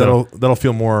because. Yeah, that'll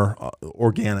feel more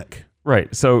organic.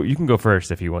 Right. So you can go first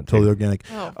if you want to. Totally organic.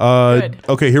 Good.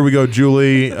 Okay, here we go,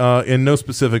 Julie. In no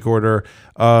specific order,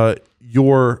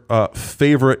 your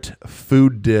favorite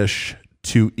food dish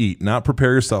to eat, not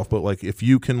prepare yourself, but like if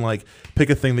you can like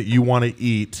pick a thing that you want to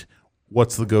eat,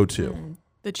 what's the go-to?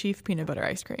 The Chief peanut butter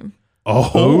ice cream.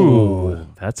 Oh,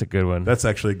 that's a good one. That's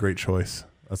actually a great choice.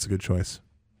 That's a good choice.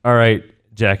 All right,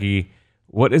 Jackie,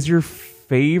 what is your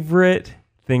favorite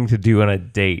thing to do on a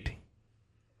date?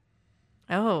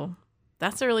 Oh,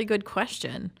 that's a really good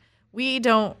question. We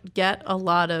don't get a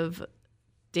lot of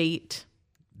dates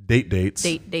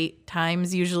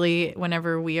times usually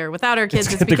whenever we are without our kids.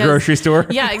 It's because the grocery store.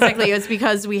 Yeah, exactly. It's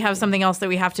because we have something else that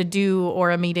we have to do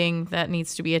or a meeting that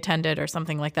needs to be attended or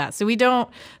something like that.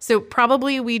 So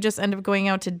probably we just end up going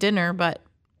out to dinner, but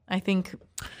I think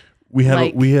we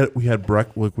had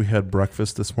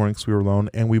breakfast this morning because we were alone,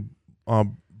 and we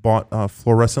bought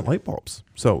fluorescent light bulbs.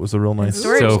 So it was a real nice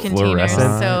storage containers.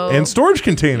 And storage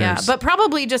containers. Yeah, but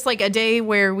probably just like a day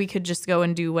where we could just go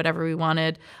and do whatever we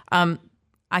wanted.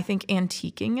 I think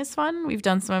antiquing is fun. We've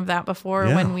done some of that before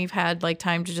when we've had like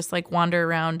time to just like wander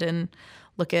around and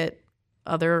look at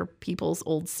other people's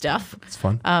old stuff. It's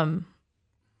fun.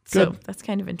 So that's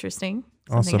kind of interesting.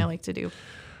 Something Awesome. I like to do.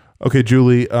 Okay,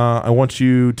 Julie, I want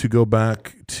you to go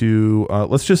back to,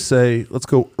 let's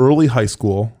go early high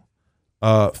school.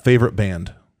 Favorite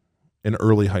band in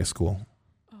early high school.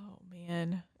 Oh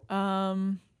man.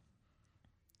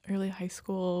 Early high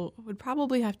school would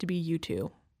probably have to be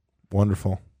U2.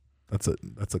 Wonderful. That's a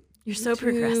You're so U2,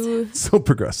 progressive. so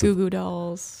progressive. Goo Goo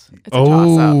Dolls. It's a toss-up.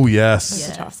 Oh, yes.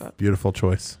 It's a toss-up. Beautiful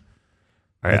choice.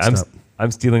 All right, Next up.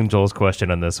 I'm stealing Joel's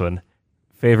question on this one.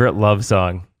 Favorite love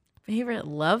song? Favorite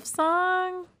love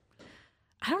song?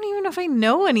 I don't even know if I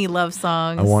know any love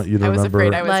songs. I want you to I was remember.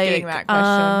 afraid I was getting that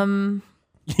question.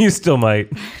 You still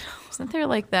might. Wasn't there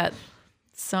like that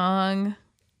song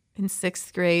in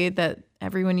 6th grade that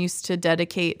everyone used to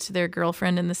dedicate to their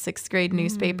girlfriend in the 6th grade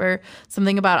newspaper?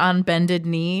 Something about On Bended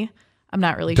Knee. I'm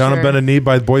not really Down sure. on Bended Knee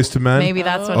by Boyz II Men. Maybe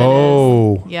that's what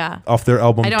Oh. it is. Yeah. Off their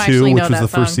album I don't 2, actually know which was that the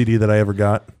first song. CD that I ever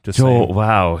got. Just Joel, saying.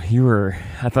 wow,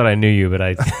 I thought I knew you, but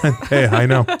I Hey, I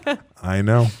know.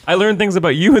 I learned things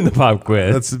about you in the pop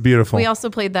quiz. That's beautiful. We also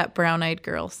played that Brown Eyed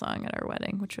Girl song at our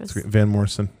wedding, which was Van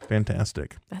Morrison.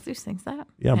 Fantastic. that's who sings that.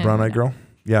 Yeah, I Brown don't Eyed know. Girl.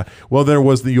 Yeah. Well,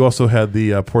 you also had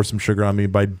the Pour Some Sugar on Me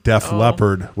by Def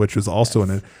Leppard, which was also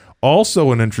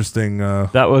an interesting.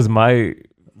 That was my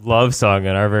love song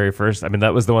in our very first. I mean,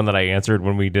 that was the one that I answered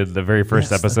when we did the very first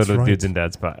Yes, episode that's of right. Dudes and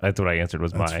Dads. That's what I answered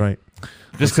was That's mine. right.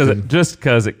 Just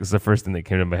because it was the first thing that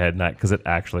came to my head, not because it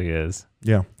actually is.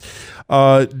 Yeah.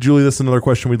 Julie, this is another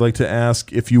question we'd like to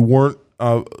ask. If you weren't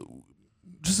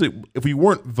if you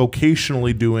weren't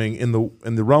vocationally doing in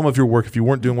the realm of your work, if you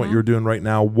weren't doing what you're doing right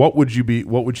now, what would you be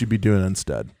doing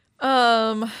instead?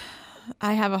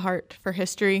 I have a heart for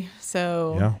history,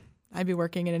 so Yeah. I'd be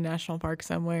working in a national park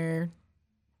somewhere,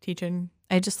 teaching.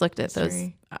 I just looked at those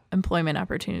History. employment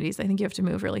opportunities. I think you have to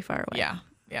move really far away.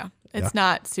 Yeah. It's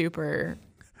not super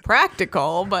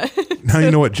practical, but Now you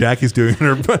know what Jackie's doing.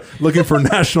 Looking for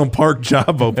national park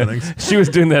job openings. She was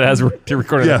doing that as we're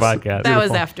recording Yes. the podcast. That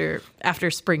was Beautiful.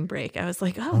 after spring break. I was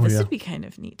like, this yeah. would be kind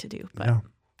of neat to do. But Yeah.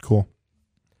 Cool.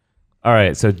 All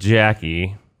right, so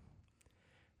Jackie.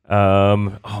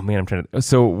 Oh man, I'm trying to.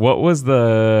 So, what was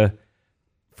the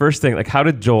first thing? Like, how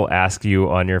did Joel ask you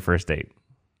on your first date?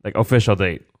 Like, official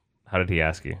date? How did he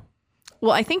ask you?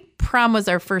 well, I think prom was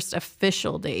our first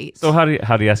official date. So, how did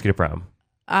he ask you to prom?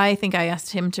 I think I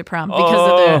asked him to prom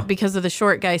Oh. because of the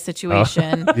short guy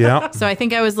situation. Yeah. So I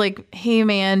think I was like, "Hey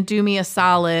man, do me a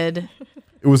solid."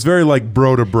 It was very like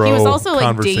bro to bro. He was also like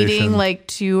conversation. dating like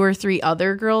 2 or 3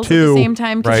 other girls at Two. the same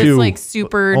time. Because Right. it's Two. like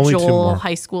super Only 2 Joel, more.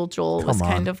 high school Joel was Come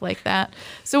kind on. of like that.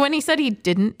 So when he said he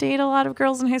didn't date a lot of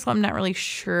girls in high school, I'm not really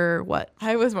sure what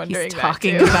I was wondering he's that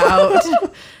talking too.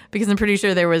 about. Because I'm pretty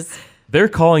sure there was They're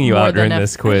calling you more out during than a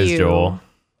this quiz, few. Joel.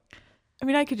 I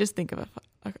mean, I could just think of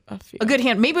a few. a good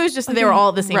hand. Maybe it was just they were all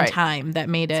at the same Right. time that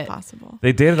made it. Possible.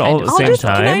 They dated all at the I'll same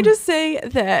time. Can I just say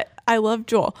that I love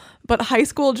Joel, but high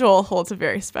school Joel holds a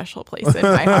very special place in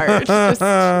my heart. Just,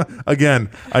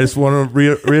 Again, I just want to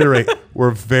reiterate,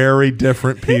 we're very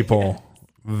different people.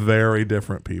 Very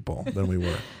different people than we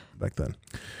were back then.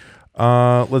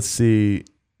 Let's see.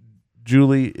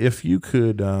 Julie, if you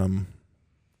could,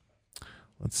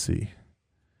 let's see.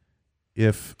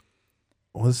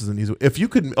 This is an easy one. If you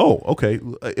could, okay.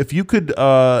 If you could,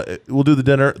 we'll do the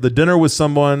dinner. The dinner with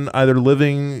someone either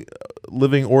living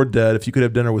or dead. If you could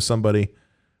have dinner with somebody,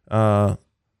 who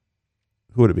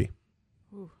would it be?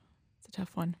 it's a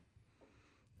tough one.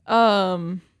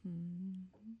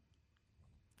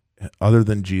 Other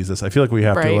than Jesus, I feel like we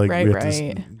have to Right, like right, we have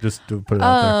right. to just to put it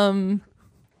out there.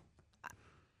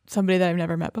 Somebody that I've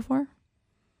never met before.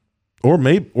 Or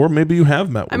maybe you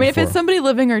have met. I mean, before. if it's somebody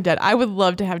living or dead, I would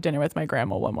love to have dinner with my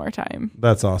grandma one more time.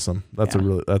 That's awesome. That's Yeah.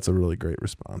 a really great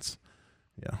response.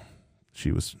 Yeah,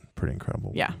 she was pretty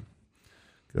incredible. Yeah.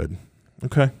 Good.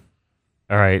 Okay.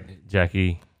 All right,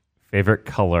 Jackie. Favorite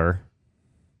color?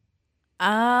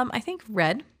 I think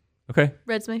red. Okay.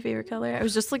 Red's my favorite color. I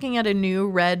was just looking at a new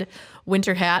red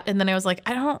winter hat, and then I was like,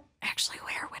 I don't actually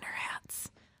wear winter hats,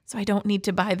 so I don't need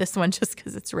to buy this one just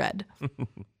because it's red.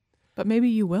 But maybe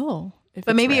you will.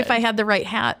 But maybe if I had the right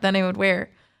hat, then I would wear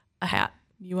a hat.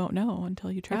 you won't know until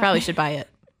you try. I probably should buy it.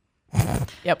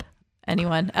 Yep.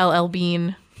 Anyone, LL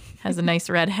Bean has a nice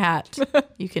red hat.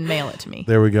 You can mail it to me.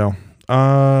 There we go.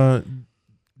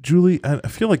 Julie, I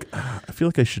feel like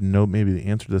I should know maybe the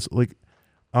answer to this. Like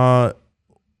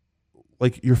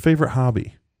your favorite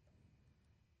hobby.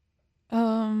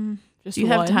 Just Do you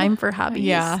have one. time for hobbies?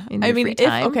 Yeah. in I your mean, free if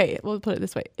time? okay, we'll put it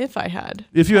this way: if I had,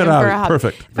 If you had a time for hobby,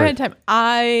 perfect. If I had Great. time,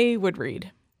 I would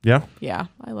read. Yeah. Yeah,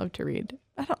 I love to read.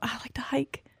 I like to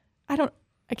hike.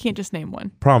 I can't just name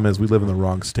one. Problem is, we live in the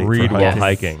wrong state. Read for while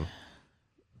hiking. hiking.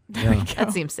 There we go.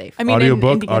 That seems safe. I mean,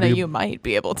 Audiobook, in Indiana, you might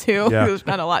be able to. Yeah. There's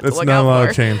not a lot to That's look not out a lot for.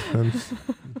 of change.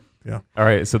 Yeah. All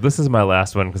right, so this is my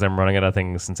last one because I'm running out of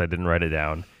things since I didn't write it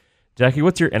down. Jackie,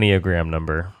 what's your Enneagram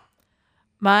number?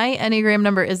 My Enneagram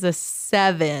number is a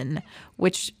 7,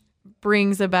 which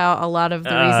brings about a lot of the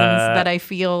reasons that I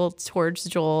feel towards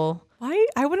Joel. Why?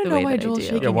 I want to The know way why that I Joel's do.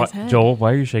 shaking his head. Joel,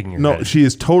 why are you shaking your No, head? she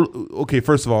is total. Okay,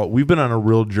 first of all, we've been on a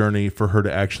real journey for her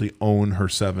to actually own her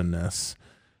 7-ness.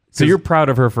 So you're proud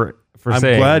of her for I'm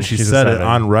saying glad she she's a said it 7.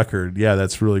 on record. Yeah,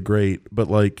 that's really great. But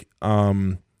like,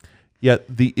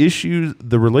 the issues,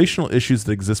 the relational issues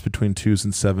that exist between 2s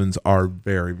and 7s are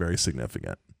very, very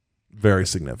significant. Very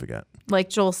significant. Like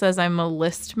Joel says, I'm a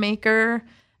list maker,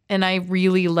 and I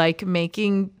really like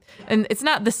making. And it's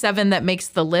not the 7 that makes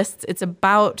the lists. It's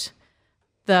about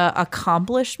the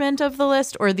accomplishment of the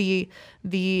list, or the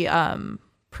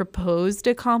proposed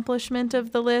accomplishment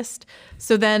of the list.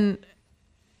 So then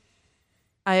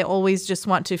I always just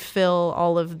want to fill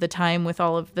all of the time with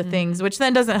all of the things, which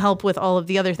then doesn't help with all of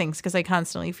the other things because I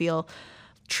constantly feel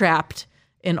trapped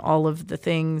in all of the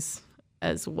things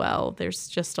as well. There's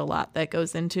just a lot that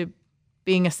goes into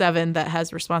being a 7 that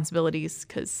has responsibilities,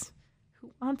 because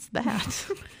who wants that?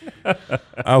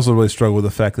 I also really struggle with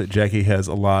the fact that Jackie has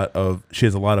a lot of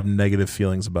negative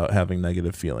feelings about having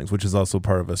negative feelings, which is also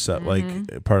part of a set,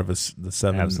 like part of the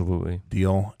 7 Absolutely.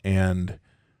 deal. And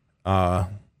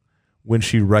when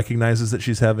she recognizes that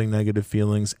she's having negative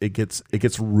feelings, it gets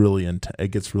really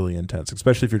intense,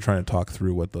 especially if you're trying to talk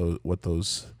through what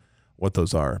those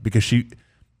are, because she,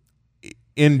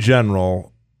 in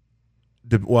general,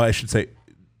 well, I should say,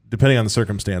 depending on the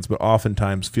circumstance, but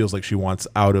oftentimes feels like she wants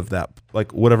out of that,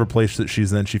 like whatever place that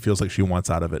she's in, she feels like she wants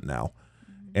out of it now.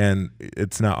 And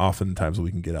it's not oftentimes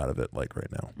we can get out of it like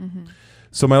right now. Mm-hmm.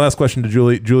 So my last question to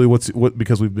Julie, what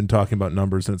because we've been talking about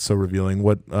numbers and it's so revealing,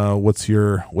 what's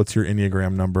your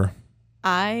Enneagram number?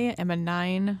 I am a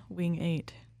 9, wing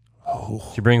 8.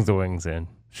 Oh, She brings the wings in.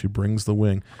 she brings the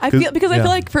wing. I feel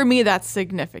like for me that's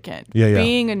significant. Yeah.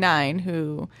 Being a 9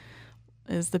 who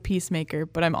is the peacemaker,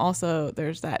 but I'm also,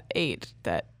 there's that 8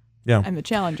 that I'm the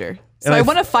challenger. So And I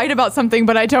want to fight about something,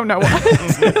 but I don't know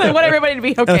what. I want everybody to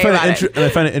be okay about it. And I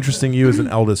find it interesting, you as an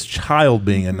eldest child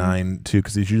being a 9 too,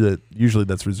 because usually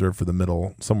that's reserved for the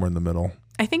middle, somewhere in the middle.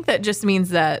 I think that just means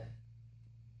that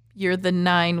you're the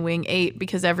 9, wing 8,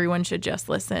 because everyone should just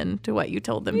listen to what you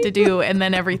told them to do, and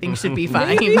then everything should be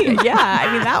fine. Yeah,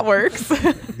 I mean that works.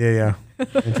 Yeah.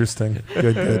 Interesting.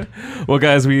 Good. Well,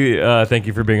 guys, we thank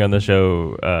you for being on the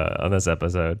show on this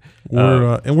episode.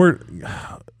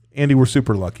 Andy, we're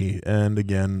super lucky. And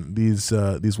again, these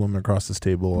women across this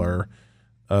table are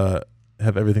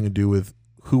have everything to do with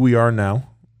who we are now.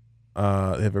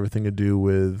 They have everything to do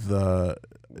with where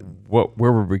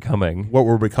we're becoming. what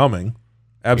we're becoming.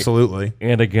 Absolutely.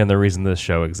 And again, the reason this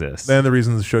show exists. And the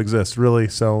reason the show exists, really.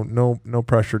 So no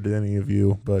pressure to any of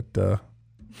you, but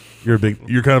you're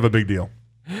kind of a big deal.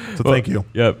 So thank you.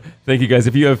 Yep. Thank you, guys.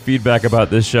 If you have feedback about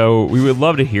this show, we would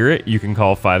love to hear it. You can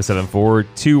call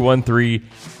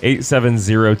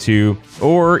 574-213-8702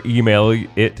 or email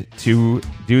it to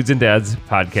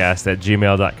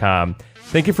dudesanddadspodcast@gmail.com.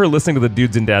 Thank you for listening to the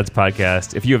Dudes and Dads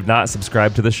podcast. If you have not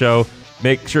subscribed to the show,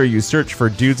 make sure you search for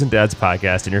Dudes and Dads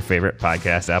podcast in your favorite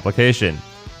podcast application.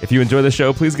 If you enjoy the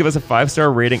show, please give us a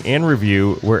 5-star rating and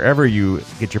review wherever you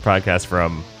get your podcast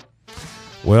from.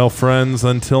 Well, friends,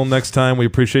 until next time, we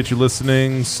appreciate you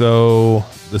listening. So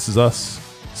this is us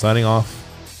signing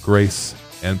off. Grace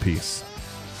and peace.